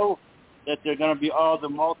 You know that there are going to be all the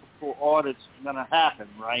multiple audits going to happen,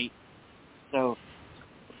 right? So,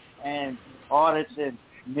 and audits in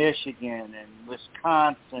Michigan and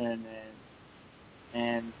Wisconsin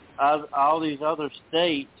and all these other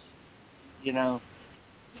states,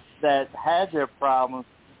 that had their problems.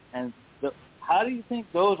 And how do you think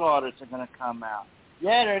those audits are going to come out?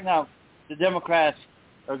 Yeah, the Democrats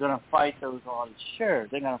are going to fight those audits. Sure,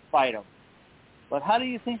 they're going to fight them. But how do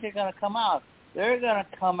you think they're going to come out? They're going to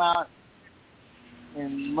come out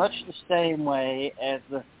in much the same way as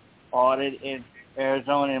the audit in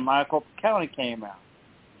Arizona and Maricopa County came out.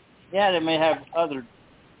 Yeah, they may have other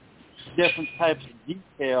different types of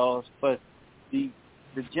details, but the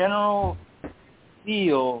general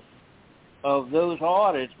feel of those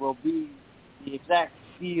audits will be the exact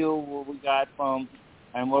feel what we got from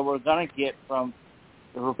and what we're going to get from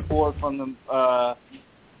the report from the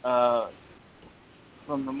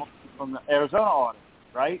Arizona audit,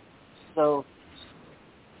 right? So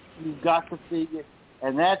you've got to figure,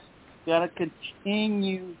 and that's going to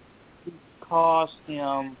continue to cause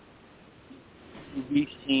him to be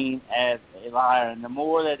seen as a liar. And the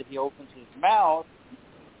more that he opens his mouth,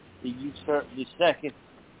 the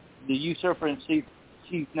usurper in chief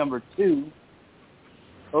number 2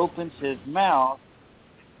 opens his mouth,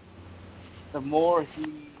 the more he's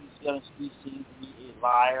going to be seen to be a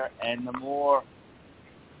liar, and the more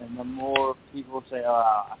people say,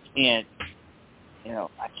 I can't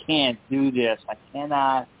do this, I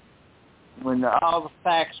cannot. When all the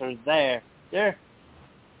facts are there, we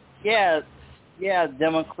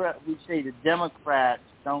say the Democrats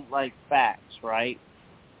don't like facts, right?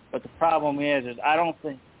 But the problem is I don't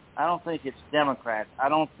think it's Democrats. I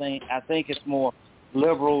think it's more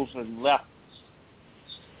liberals and leftists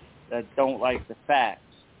that don't like the facts.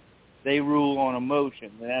 They rule on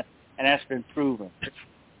emotion, and that's been proven.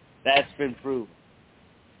 That's been proven.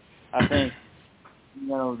 I think,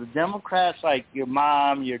 the Democrats like your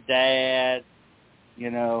mom, your dad,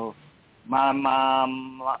 my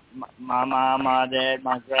mom, my dad,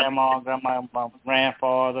 my grandma, my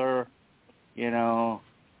grandfather, my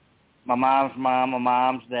mom's mom, my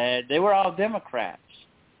mom's dad. They were all Democrats,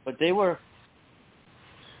 but they were,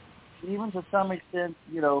 even to some extent,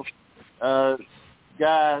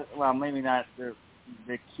 guys. Well, maybe not their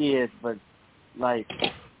kids, but like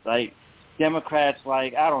Democrats,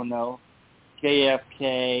 like I don't know,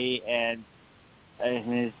 JFK and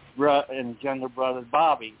his younger brother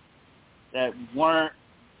Bobby, that weren't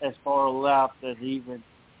as far left as even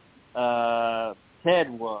Ted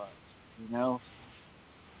was.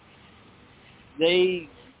 They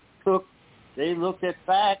looked at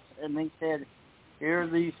facts and they said, here are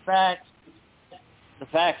these facts. The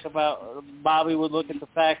facts about Bobby would look at the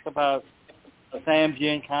facts about Sam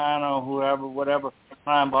Giancana or whoever, whatever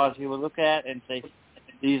crime boss he would look at and say,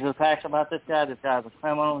 these are the facts about this guy. This guy's a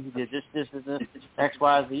criminal. He did this, X,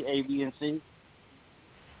 Y, Z, A, B, and C.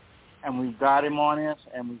 And we've got him on this,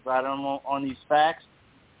 and we've got him on these facts.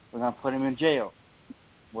 We're going to put him in jail.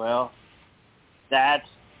 Well, that's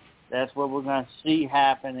what we're going to see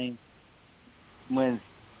happening when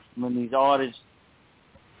these audits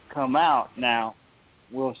come out. Now,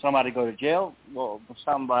 will somebody go to jail? Well,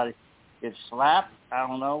 somebody get slapped. I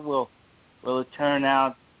don't know. Will it turn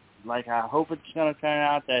out like I hope it's going to turn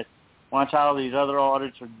out, that once all these other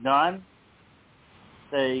audits are done,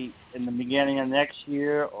 say in the beginning of next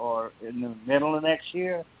year or in the middle of next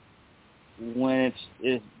year, when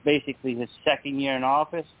it's basically his second year in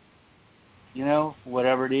office,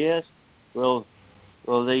 whatever it is, will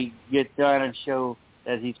they get done and show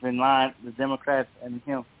that he's been lying, the Democrats and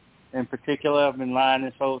him in particular have been lying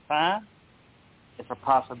this whole time? It's a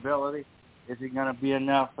possibility. Is it going to be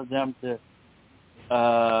enough for them to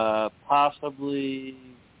possibly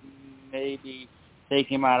maybe take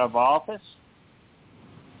him out of office?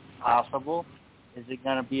 Possible. Is it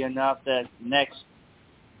going to be enough that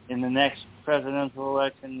in the next presidential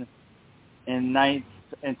election in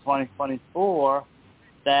 2024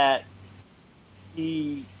 that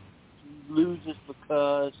he loses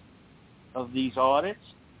because of these audits?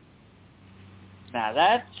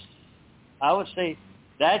 Now I would say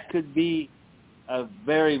that could be a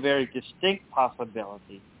very, very distinct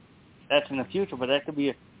possibility. That's in the future, but that could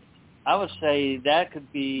be, I would say that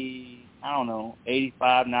could be,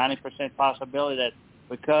 85, 90% possibility that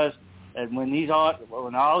because when all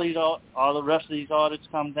the rest of these audits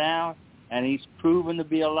come down and he's proven to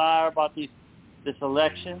be a liar about this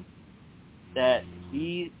election, that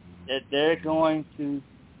they're going to,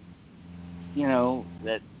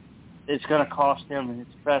 that it's going to cost him his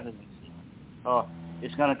presidency, or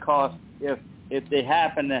it's going to cost if they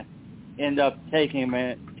happen to end up taking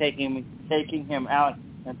him out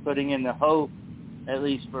and putting in the hole, at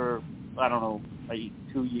least for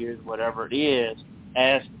 2 years, whatever it is,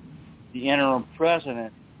 as the interim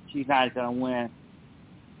president. She's not going to win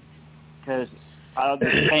because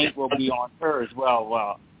the taint will be on her as well.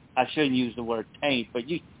 Well, I shouldn't use the word taint, but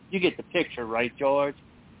you get the picture, right, George?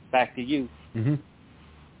 Back to you. Mm-hmm.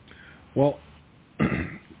 Well,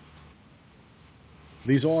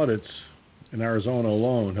 these audits in Arizona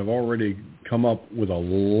alone have already come up with a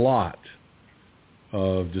lot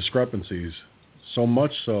of discrepancies, so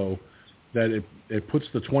much so that it puts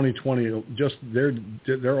the 2020, just their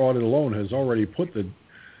audit alone has already put the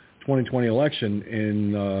 2020 election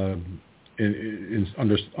in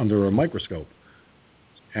under a microscope.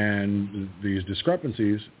 And these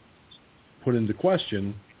discrepancies put into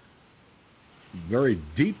question, very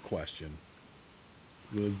deep question,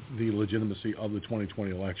 the legitimacy of the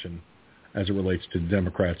 2020 election as it relates to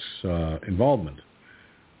Democrats' involvement,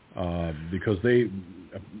 because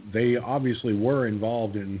they obviously were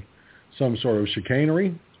involved in some sort of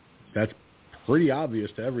chicanery. That's pretty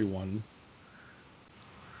obvious to everyone.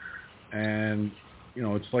 And,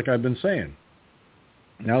 it's like I've been saying,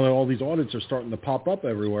 now that all these audits are starting to pop up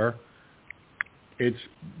everywhere, it's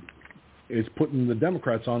putting the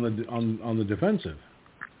Democrats on the defensive.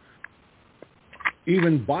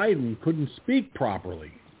 Even Biden couldn't speak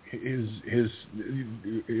properly. If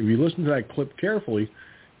you listen to that clip carefully,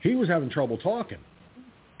 he was having trouble talking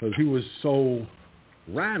because he was so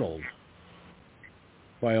rattled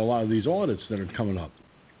by a lot of these audits that are coming up.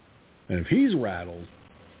 And if he's rattled,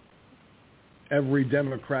 every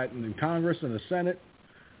Democrat in Congress and the Senate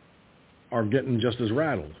are getting just as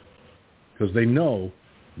rattled because they know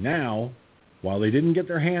now, while they didn't get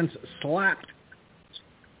their hands slapped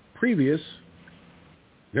previous,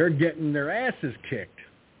 they're getting their asses kicked.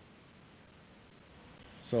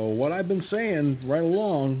 So what I've been saying right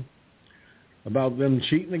along about them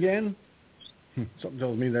cheating again, something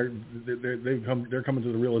tells me they're coming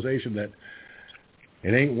to the realization that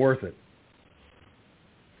it ain't worth it.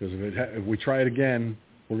 Because if we try it again,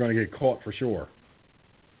 we're going to get caught for sure.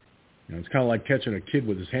 It's kind of like catching a kid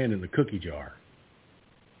with his hand in the cookie jar.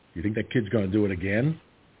 You think that kid's going to do it again?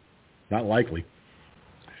 Not likely.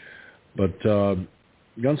 But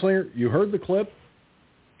Gunslinger, you heard the clip.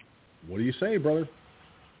 What do you say, brother?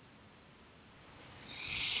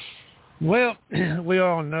 Well, we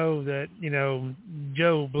all know that,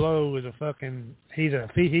 Joe Blow is he's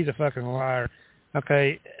a fucking liar.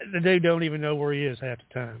 Okay, the dude don't even know where he is half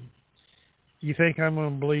the time. You think I'm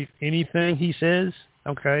going to believe anything he says?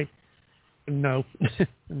 Okay. No.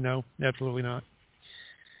 No, absolutely not.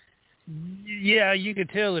 Yeah, you could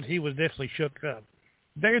tell that he was definitely shook up.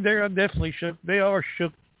 They're definitely shook. They are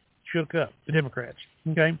shook up, the Democrats.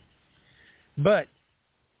 Okay. But,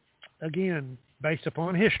 again, based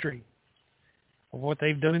upon history of what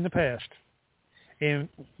they've done in the past and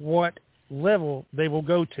what level they will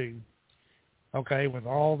go to, okay, with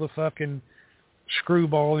all the fucking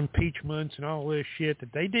screwball impeachments and all this shit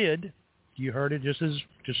that they did. You heard it just as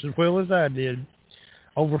well as I did.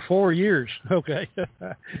 Over 4 years, okay.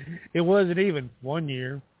 It wasn't even 1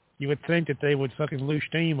 year. You would think that they would fucking lose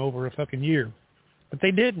steam over a fucking year. But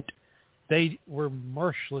they didn't. They were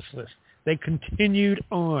merciless. They continued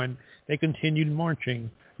on. They continued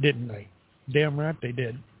marching, didn't they? Damn right they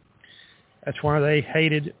did. That's why they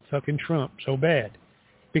hated fucking Trump so bad,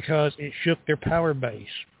 because it shook their power base.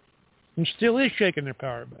 And still is shaking their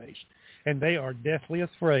power base. And they are deathly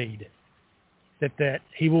afraid that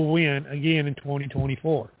he will win again in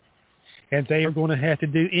 2024. And they are going to have to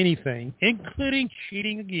do anything, including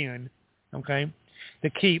cheating again, okay, to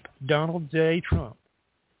keep Donald J. Trump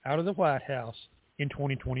out of the White House in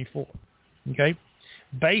 2024, okay,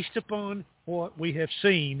 based upon what we have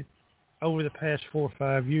seen over the past 4 or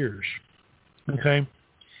 5 years, okay.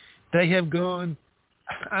 They have gone,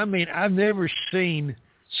 I mean, I've never seen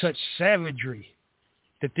such savagery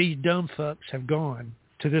that these dumb fucks have gone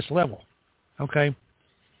to this level, okay.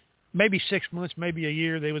 Maybe 6 months, maybe a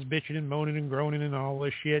year, they was bitching and moaning and groaning and all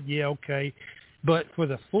this shit, yeah, okay. But for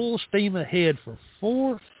the full steam ahead for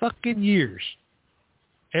 4 fucking years,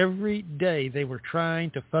 every day they were trying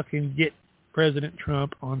to fucking get President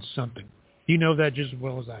Trump on something. You know that just as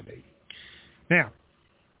well as I do. Now,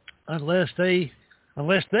 unless they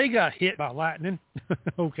got hit by lightning,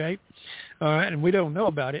 okay, all right, and we don't know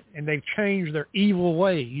about it, and they've changed their evil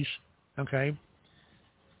ways, okay,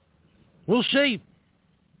 we'll see.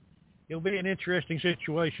 It'll be an interesting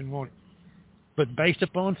situation, won't it? But based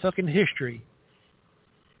upon fucking history,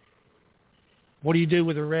 what do you do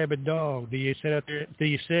with a rabid dog? Do you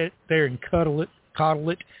sit there and coddle it,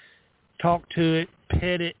 talk to it,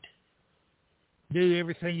 pet it, do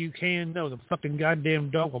everything you can? No, the fucking goddamn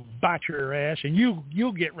dog will bite your ass, and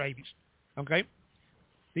you'll get rabies. Okay?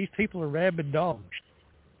 These people are rabid dogs.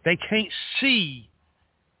 They can't see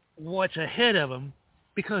what's ahead of them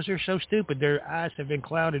because they're so stupid. Their eyes have been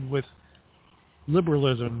clouded with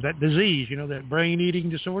liberalism, that disease, that brain-eating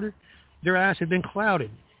disorder. Their eyes have been clouded.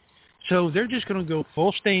 So they're just going to go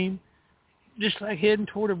full steam, just like heading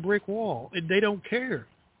toward a brick wall. They don't care.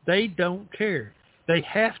 They don't care. They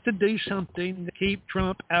have to do something to keep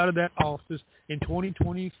Trump out of that office in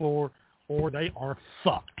 2024, or they are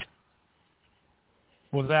fucked.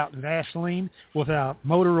 Without Vaseline, without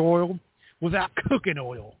motor oil, without cooking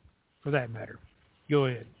oil, for that matter. Go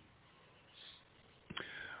ahead.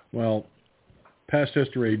 Well, past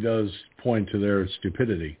history does point to their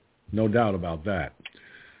stupidity, no doubt about that.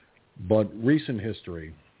 But recent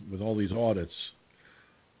history, with all these audits,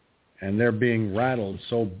 and they're being rattled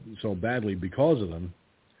so badly because of them,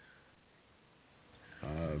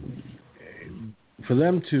 for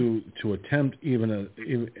them to attempt to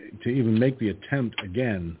even make the attempt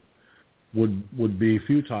again would be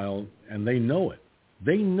futile, and they know it.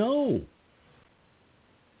 They know,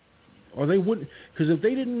 or they wouldn't. Because if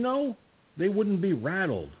they didn't know, they wouldn't be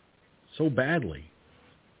rattled so badly.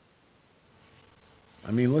 I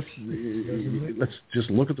mean, let's just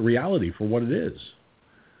look at the reality for what it is.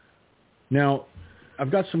 Now, I've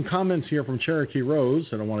got some comments here from Cherokee Rose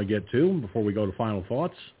that I want to get to before we go to final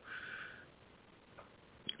thoughts.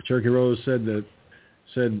 Cherokee Rose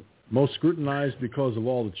said most scrutinized because of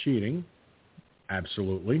all the cheating.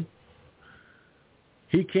 Absolutely.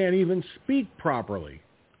 He can't even speak properly.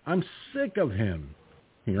 I'm sick of him.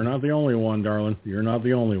 You're not the only one, darling. You're not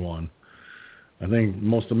the only one. I think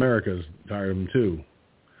most America's tired of him too.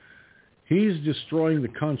 He's destroying the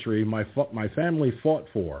country my family fought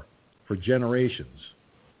for generations.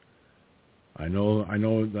 I know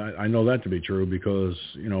that to be true because,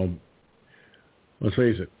 let's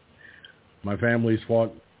face it, my family's has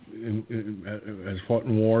fought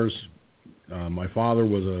in wars. My father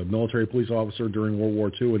was a military police officer during World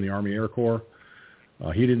War II in the Army Air Corps.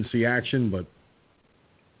 He didn't see action, but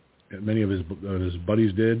many of his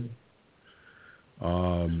buddies did.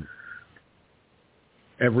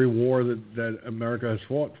 Every war that America has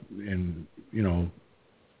fought in,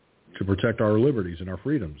 to protect our liberties and our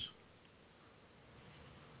freedoms.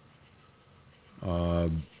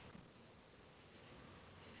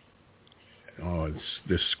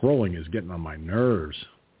 This scrolling is getting on my nerves.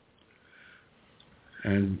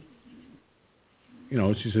 And,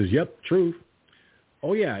 she says, yep, truth.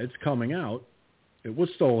 Oh, yeah, it's coming out. It was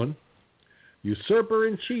stolen. Usurper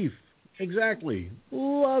in chief. Exactly.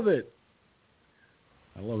 Love it.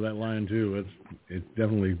 I love that line, too. It's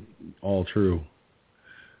definitely all true.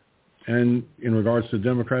 And in regards to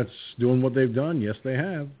Democrats doing what they've done, yes, they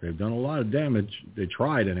have. They've done a lot of damage. They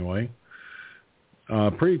tried anyway.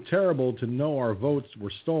 Pretty terrible to know our votes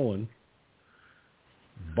were stolen.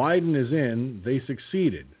 Biden is in. They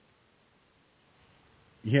succeeded.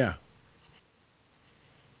 Yeah.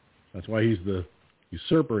 That's why he's the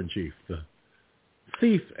usurper in chief, the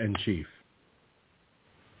thief in chief.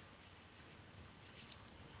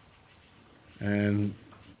 And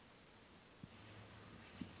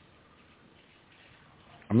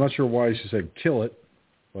I'm not sure why she said kill it,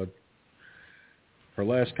 but her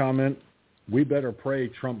last comment, we better pray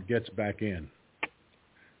Trump gets back in.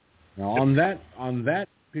 Now, on that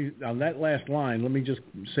last line, let me just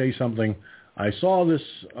say something. I saw this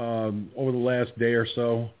over the last day or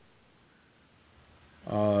so.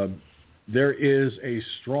 There is a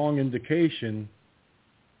strong indication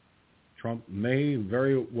Trump may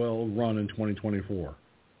very well run in 2024.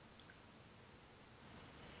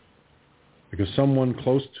 Because someone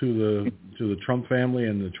close to the Trump family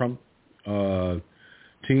and the Trump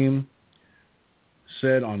team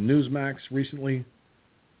said on Newsmax recently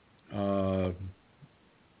that,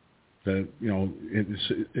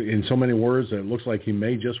 in so many words that it looks like he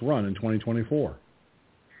may just run in 2024.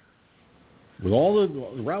 With all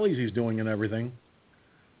the rallies he's doing and everything,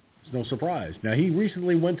 it's no surprise. Now, he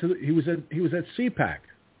recently he was at CPAC.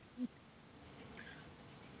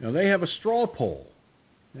 Now, they have a straw poll.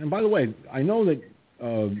 And by the way, I know that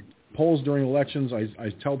polls during elections,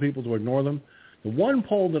 I tell people to ignore them. The one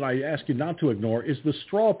poll that I ask you not to ignore is the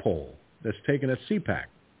straw poll that's taken at CPAC.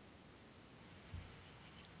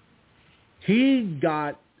 He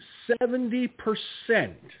got 70%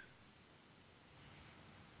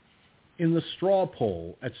 in the straw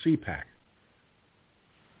poll at CPAC.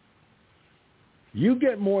 You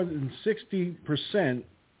get more than 60%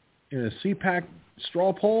 in a CPAC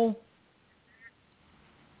straw poll,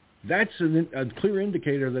 that's a clear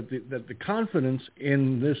indicator that the confidence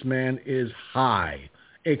in this man is high,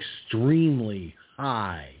 extremely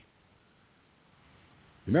high.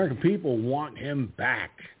 The American people want him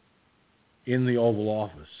back in the Oval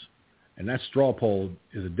Office, and that straw poll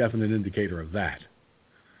is a definite indicator of that.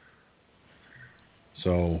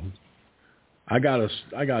 So I got a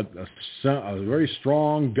very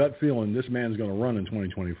strong gut feeling this man's going to run in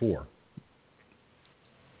 2024.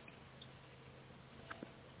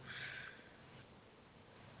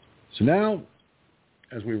 So now,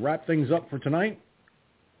 as we wrap things up for tonight,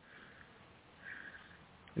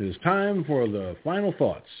 it is time for the final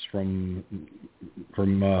thoughts from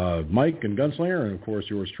Mike and Gunslinger, and of course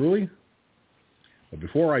yours truly. But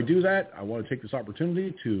before I do that, I want to take this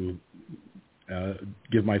opportunity to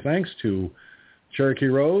give my thanks to Cherokee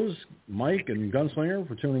Rose, Mike, and Gunslinger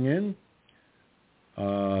for tuning in.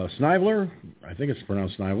 Snivler, I think it's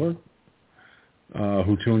pronounced Snivler,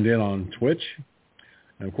 who tuned in on Twitch.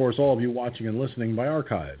 And, of course, all of you watching and listening by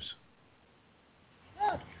archives.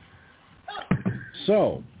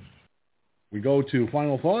 So, we go to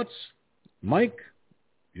Final Thoughts. Mike,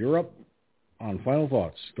 you're up on Final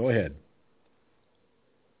Thoughts. Go ahead.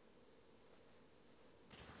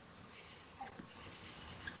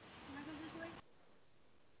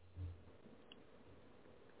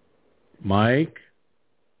 Mike?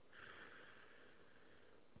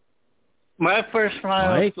 My first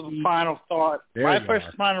final thought,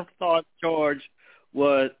 George,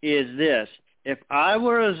 is this. If I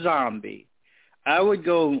were a zombie, I would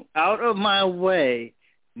go out of my way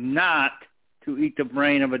not to eat the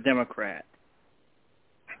brain of a Democrat.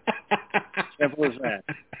 Simple as that.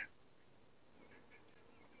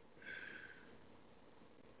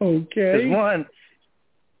 Okay.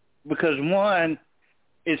 Because one,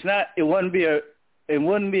 it wouldn't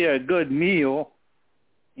be a good meal.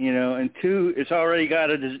 You know, and two, it's already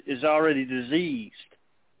diseased.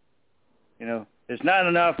 You know, there's not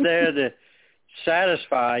enough there to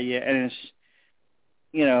satisfy you, and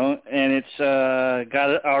it's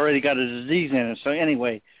already got a disease in it. So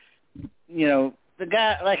anyway, the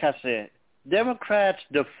guy, like I said, Democrats'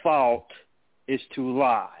 default is to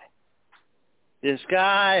lie. This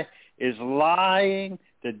guy is lying.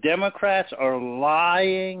 The Democrats are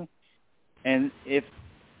lying, and if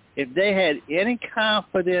they had any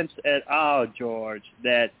confidence at all, George,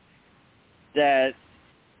 that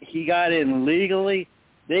he got in legally,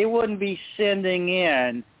 they wouldn't be sending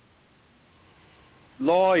in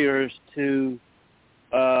lawyers to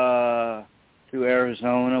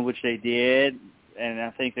Arizona, which they did, and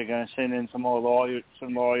I think they're going to send in some lawyers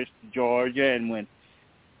to Georgia, and when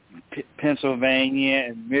Pennsylvania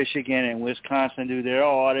and Michigan and Wisconsin do their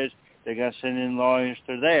audits, they're going to send in lawyers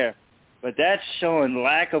to there. But that's showing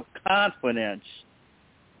lack of confidence.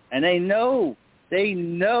 And they know,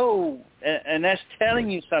 and that's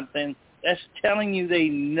telling you something. That's telling you they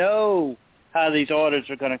know how these orders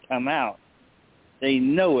are going to come out. They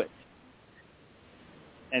know it.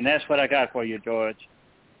 And that's what I got for you, George.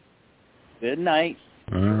 Good night.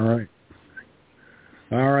 All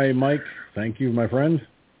right, Mike. Thank you, my friend.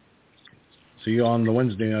 See you on the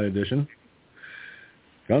Wednesday night edition.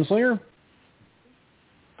 Gunslinger?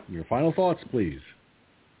 Your final thoughts, please.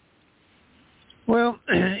 Well,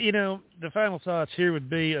 the final thoughts here would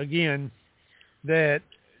be, again, that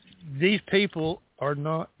these people are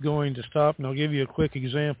not going to stop, and I'll give you a quick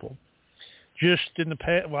example. Just in the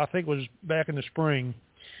past, I think it was back in the spring,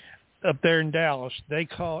 up there in Dallas, they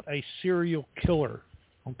caught a serial killer,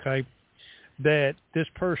 okay, that this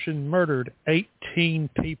person murdered 18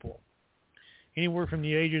 people, anywhere from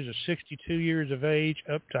the ages of 62 years of age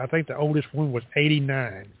up to, I think the oldest one was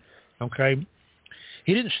 89, okay?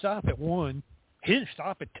 He didn't stop at 1. He didn't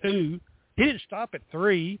stop at 2. He didn't stop at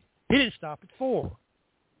 3. He didn't stop at 4.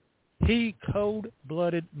 He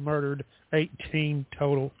cold-blooded murdered 18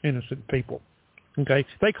 total innocent people. Okay,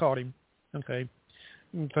 they caught him. Okay,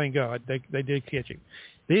 thank God they did catch him.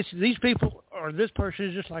 These people, or this person,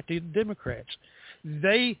 is just like the Democrats.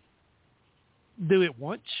 They do it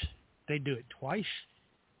once, they do it twice.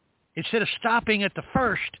 Instead of stopping at the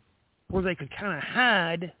first, where they could kind of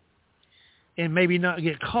hide and maybe not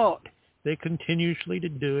get caught, they continuously to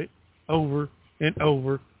do it over and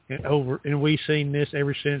over and over. And we've seen this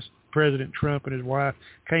ever since President Trump and his wife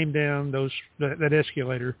came down that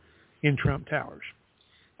escalator in Trump Towers.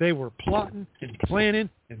 They were plotting and planning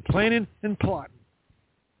and planning and plotting.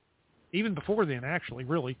 Even before then, actually,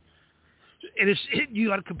 really. And you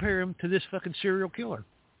got to compare him to this fucking serial killer.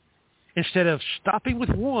 Instead of stopping with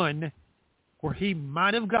one where he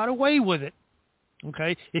might have got away with it,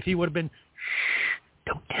 okay, if he would have been, shh,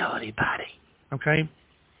 don't tell anybody, okay?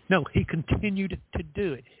 No, he continued to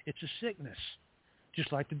do it. It's a sickness,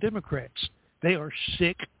 just like the Democrats. They are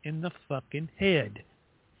sick in the fucking head.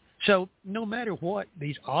 So no matter what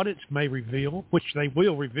these audits may reveal, which they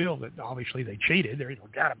will reveal that obviously they cheated, there's no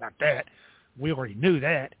doubt about that. We already knew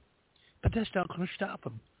that. But that's not going to stop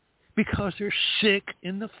them because they're sick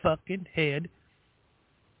in the fucking head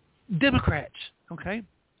Democrats, okay?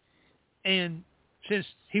 And since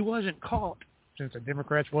he wasn't caught, since the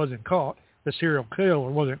Democrats wasn't caught, the serial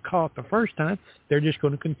killer wasn't caught the first time, they're just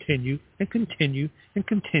going to continue and continue and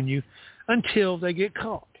continue until they get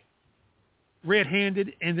caught,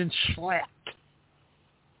 red-handed, and then slapped.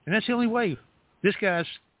 And that's the only way. This guy's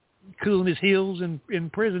cooling his heels in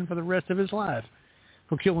prison for the rest of his life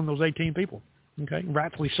for killing those 18 people. Okay,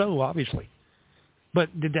 rightfully so, obviously.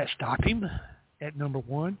 But did that stop him at number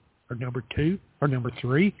 1 or number 2 or number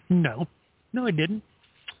 3? No. No, it didn't.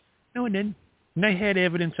 No, it didn't. And they had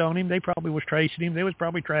evidence on him. They probably was tracing him. They was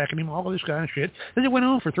probably tracking him, all of this kind of shit. And it went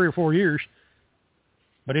on for 3 or 4 years.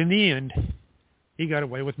 But in the end, he got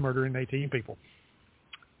away with murdering 18 people.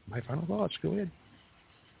 My final thoughts. Go ahead.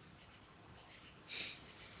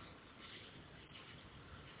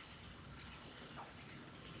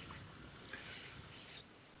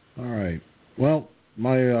 All right. Well,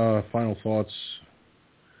 my final thoughts,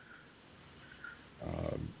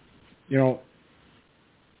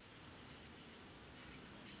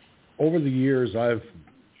 over the years, I've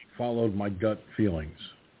followed my gut feelings.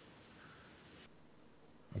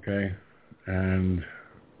 Okay? And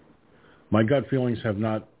my gut feelings have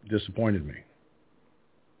not disappointed me.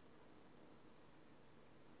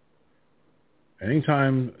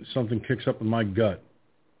 Anytime something kicks up in my gut,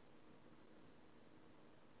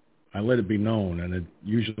 I let it be known, and it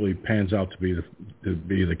usually pans out to be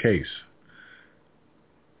the case.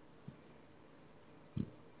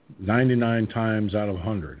 99 times out of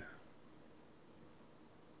 100.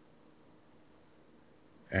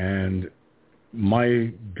 And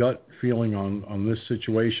my gut feeling on this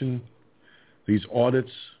situation, these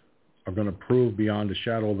audits are going to prove beyond a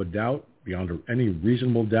shadow of a doubt, beyond any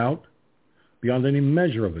reasonable doubt, beyond any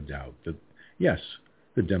measure of a doubt, that yes,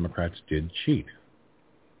 the Democrats did cheat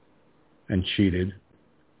and cheated,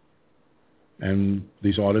 and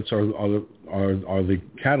these audits are the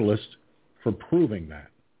catalyst for proving that.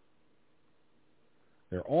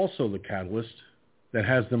 They're also the catalyst that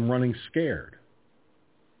has them running scared.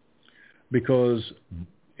 Because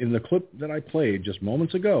in the clip that I played just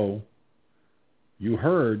moments ago, you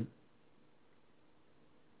heard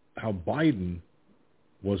how Biden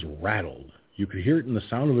was rattled. You could hear it in the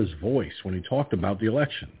sound of his voice when he talked about the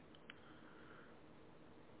election.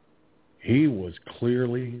 He was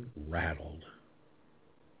clearly rattled.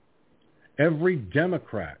 Every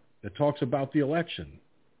Democrat that talks about the election,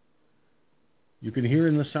 you can hear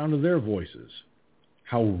in the sound of their voices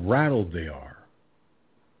how rattled they are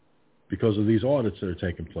because of these audits that are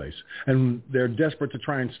taking place. And they're desperate to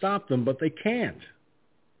try and stop them, but they can't.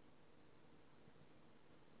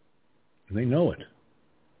 And they know it.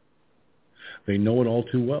 They know it all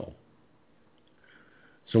too well.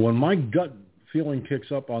 So when my gut feeling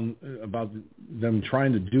kicks up about them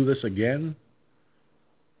trying to do this again,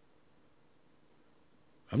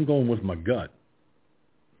 I'm going with my gut.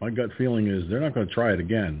 My gut feeling is they're not going to try it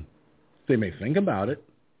again. They may think about it,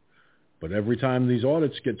 but every time these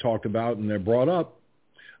audits get talked about and they're brought up,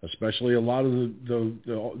 especially a lot of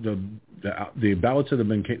the ballots that have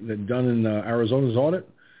been done in Arizona's audit,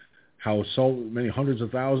 how so many hundreds of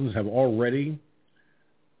thousands have already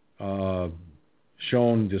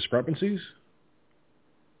shown discrepancies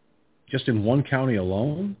just in one county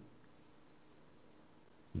alone.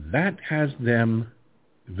 That has them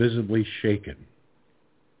visibly shaken,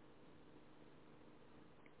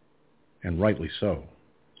 and rightly so.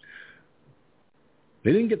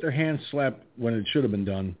 They didn't get their hands slapped when it should have been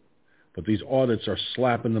done, but these audits are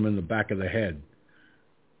slapping them in the back of the head.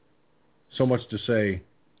 So much to say,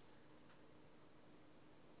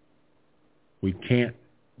 we can't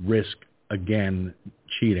risk again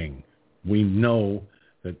cheating. We know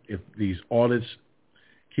that if these audits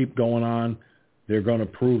keep going on, they're going to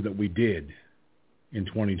prove that we did in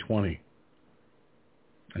 2020.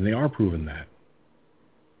 And they are proving that.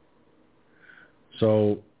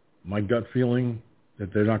 So my gut feeling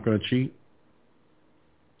that they're not going to cheat,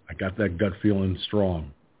 I got that gut feeling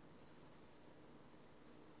strong.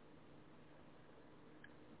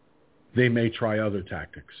 They may try other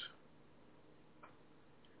tactics.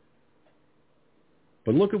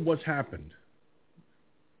 But look at what's happened.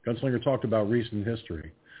 Gunslinger talked about recent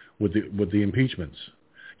history with the impeachments.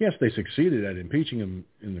 Yes, they succeeded at impeaching him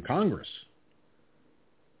in the Congress.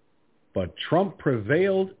 But Trump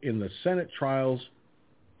prevailed in the Senate trials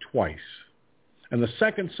twice. And the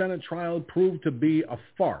second Senate trial proved to be a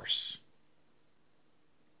farce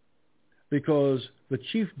because the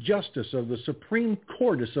Chief Justice of the Supreme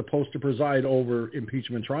Court is supposed to preside over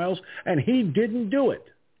impeachment trials, and he didn't do it.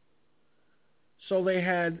 So they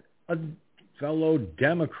had a fellow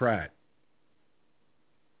Democrat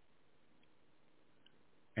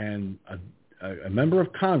and a member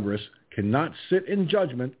of Congress cannot sit in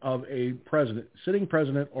judgment of a president, sitting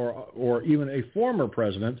president, or even a former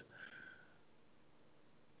president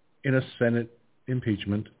in a Senate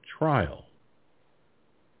impeachment trial.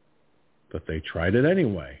 But they tried it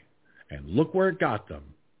anyway, and look where it got them.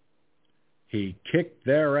 He kicked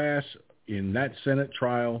their ass in that Senate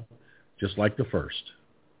trial just like the first.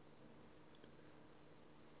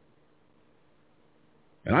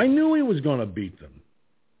 And I knew he was going to beat them.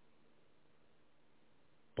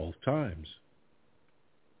 Both times.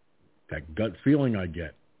 That gut feeling I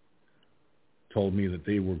get told me that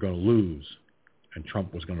they were going to lose and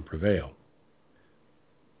Trump was going to prevail.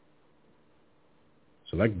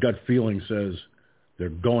 So that gut feeling says they're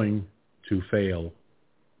going to fail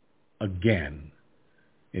again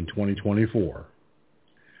in 2024.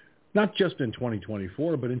 Not just in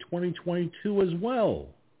 2024, but in 2022 as well.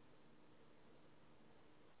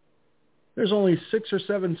 There's only 6 or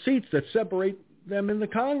 7 seats that separate them in the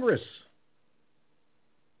Congress.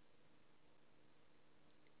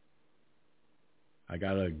 I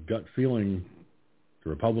got a gut feeling the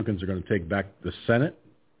Republicans are going to take back the Senate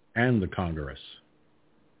and the Congress.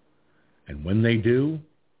 And when they do,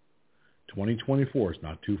 2024 is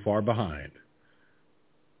not too far behind.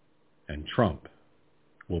 And Trump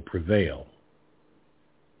will prevail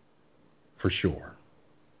for sure.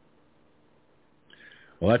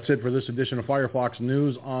 Well, that's it for this edition of Firefox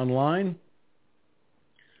News Online.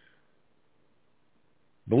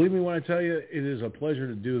 Believe me when I tell you, it is a pleasure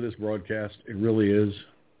to do this broadcast. It really is.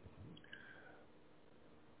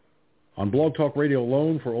 On Blog Talk Radio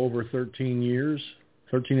alone for over 13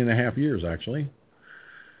 and a half years, actually.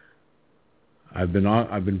 I've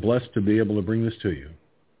been blessed to be able to bring this to you.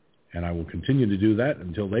 And I will continue to do that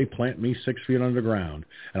until they plant me 6 feet underground.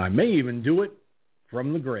 And I may even do it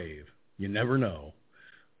from the grave. You never know.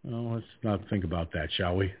 Well, let's not think about that,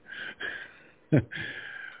 shall we?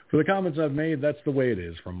 For the comments I've made, that's the way it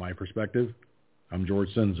is from my perspective. I'm George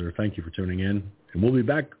Sinzer. Thank you for tuning in. And we'll be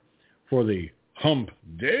back for the Hump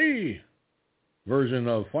Day version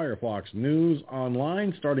of Firefox News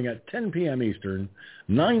Online starting at 10 p.m. Eastern,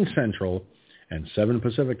 9 Central, and 7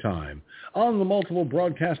 Pacific Time on the multiple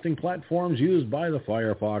broadcasting platforms used by the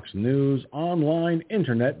Firefox News Online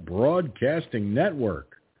Internet Broadcasting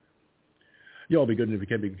Network. You all be good, and if you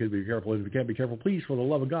can't be good, be careful. And if you can't be careful, please, for the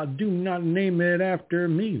love of God, do not name it after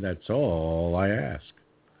me. That's all I ask.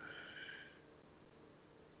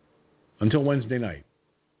 Until Wednesday night,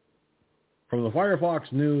 from the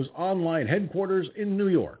Firefox News Online headquarters in New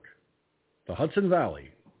York, the Hudson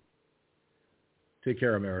Valley, take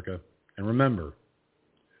care, America. And remember,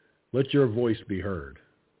 let your voice be heard.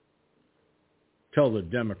 Tell the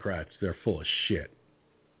Democrats they're full of shit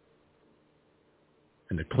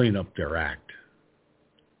and to clean up their act,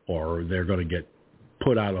 or they're going to get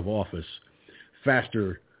put out of office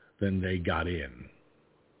faster than they got in.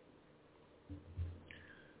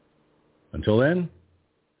 Until then,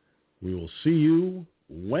 we will see you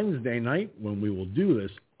Wednesday night when we will do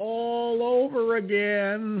this all over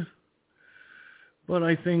again. But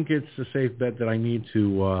I think it's a safe bet that I need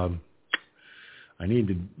to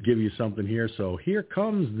give you something here. So here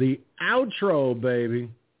comes the outro, baby.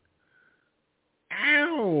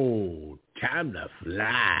 Ow! Time to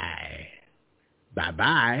fly.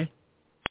 Bye-bye.